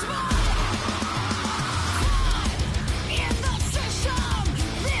 In the system,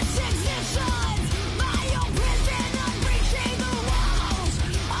 this existence. My own prison, I'm breaching the walls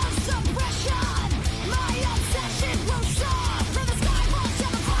of suppression. My obsession will soar from the sky falls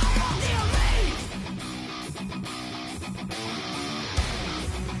down the fire of the elite.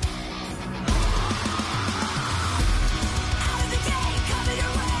 Out of the gate, coming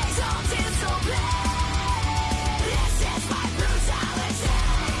your ways, all disobey. This is my brutality.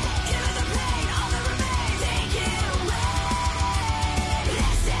 Given the pain, all that remains, take it away.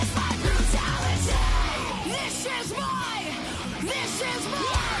 This is my brutality. This is my.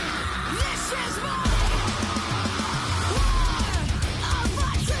 War of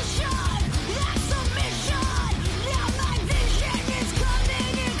attrition, that's the mission. Now my vision is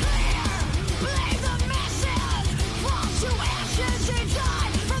coming in clear. Blame the masses, fall to ashes and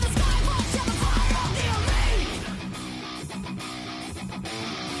die. From the sky falls down the fire of the elite.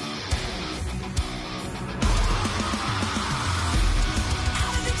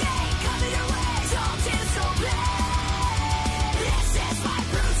 Out of the gate, coming your ways, all disobey. This is my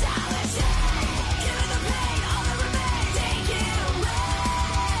brutality. Given the pain, all that remains, take it away.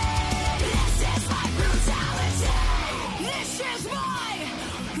 This is my brutality. This is my.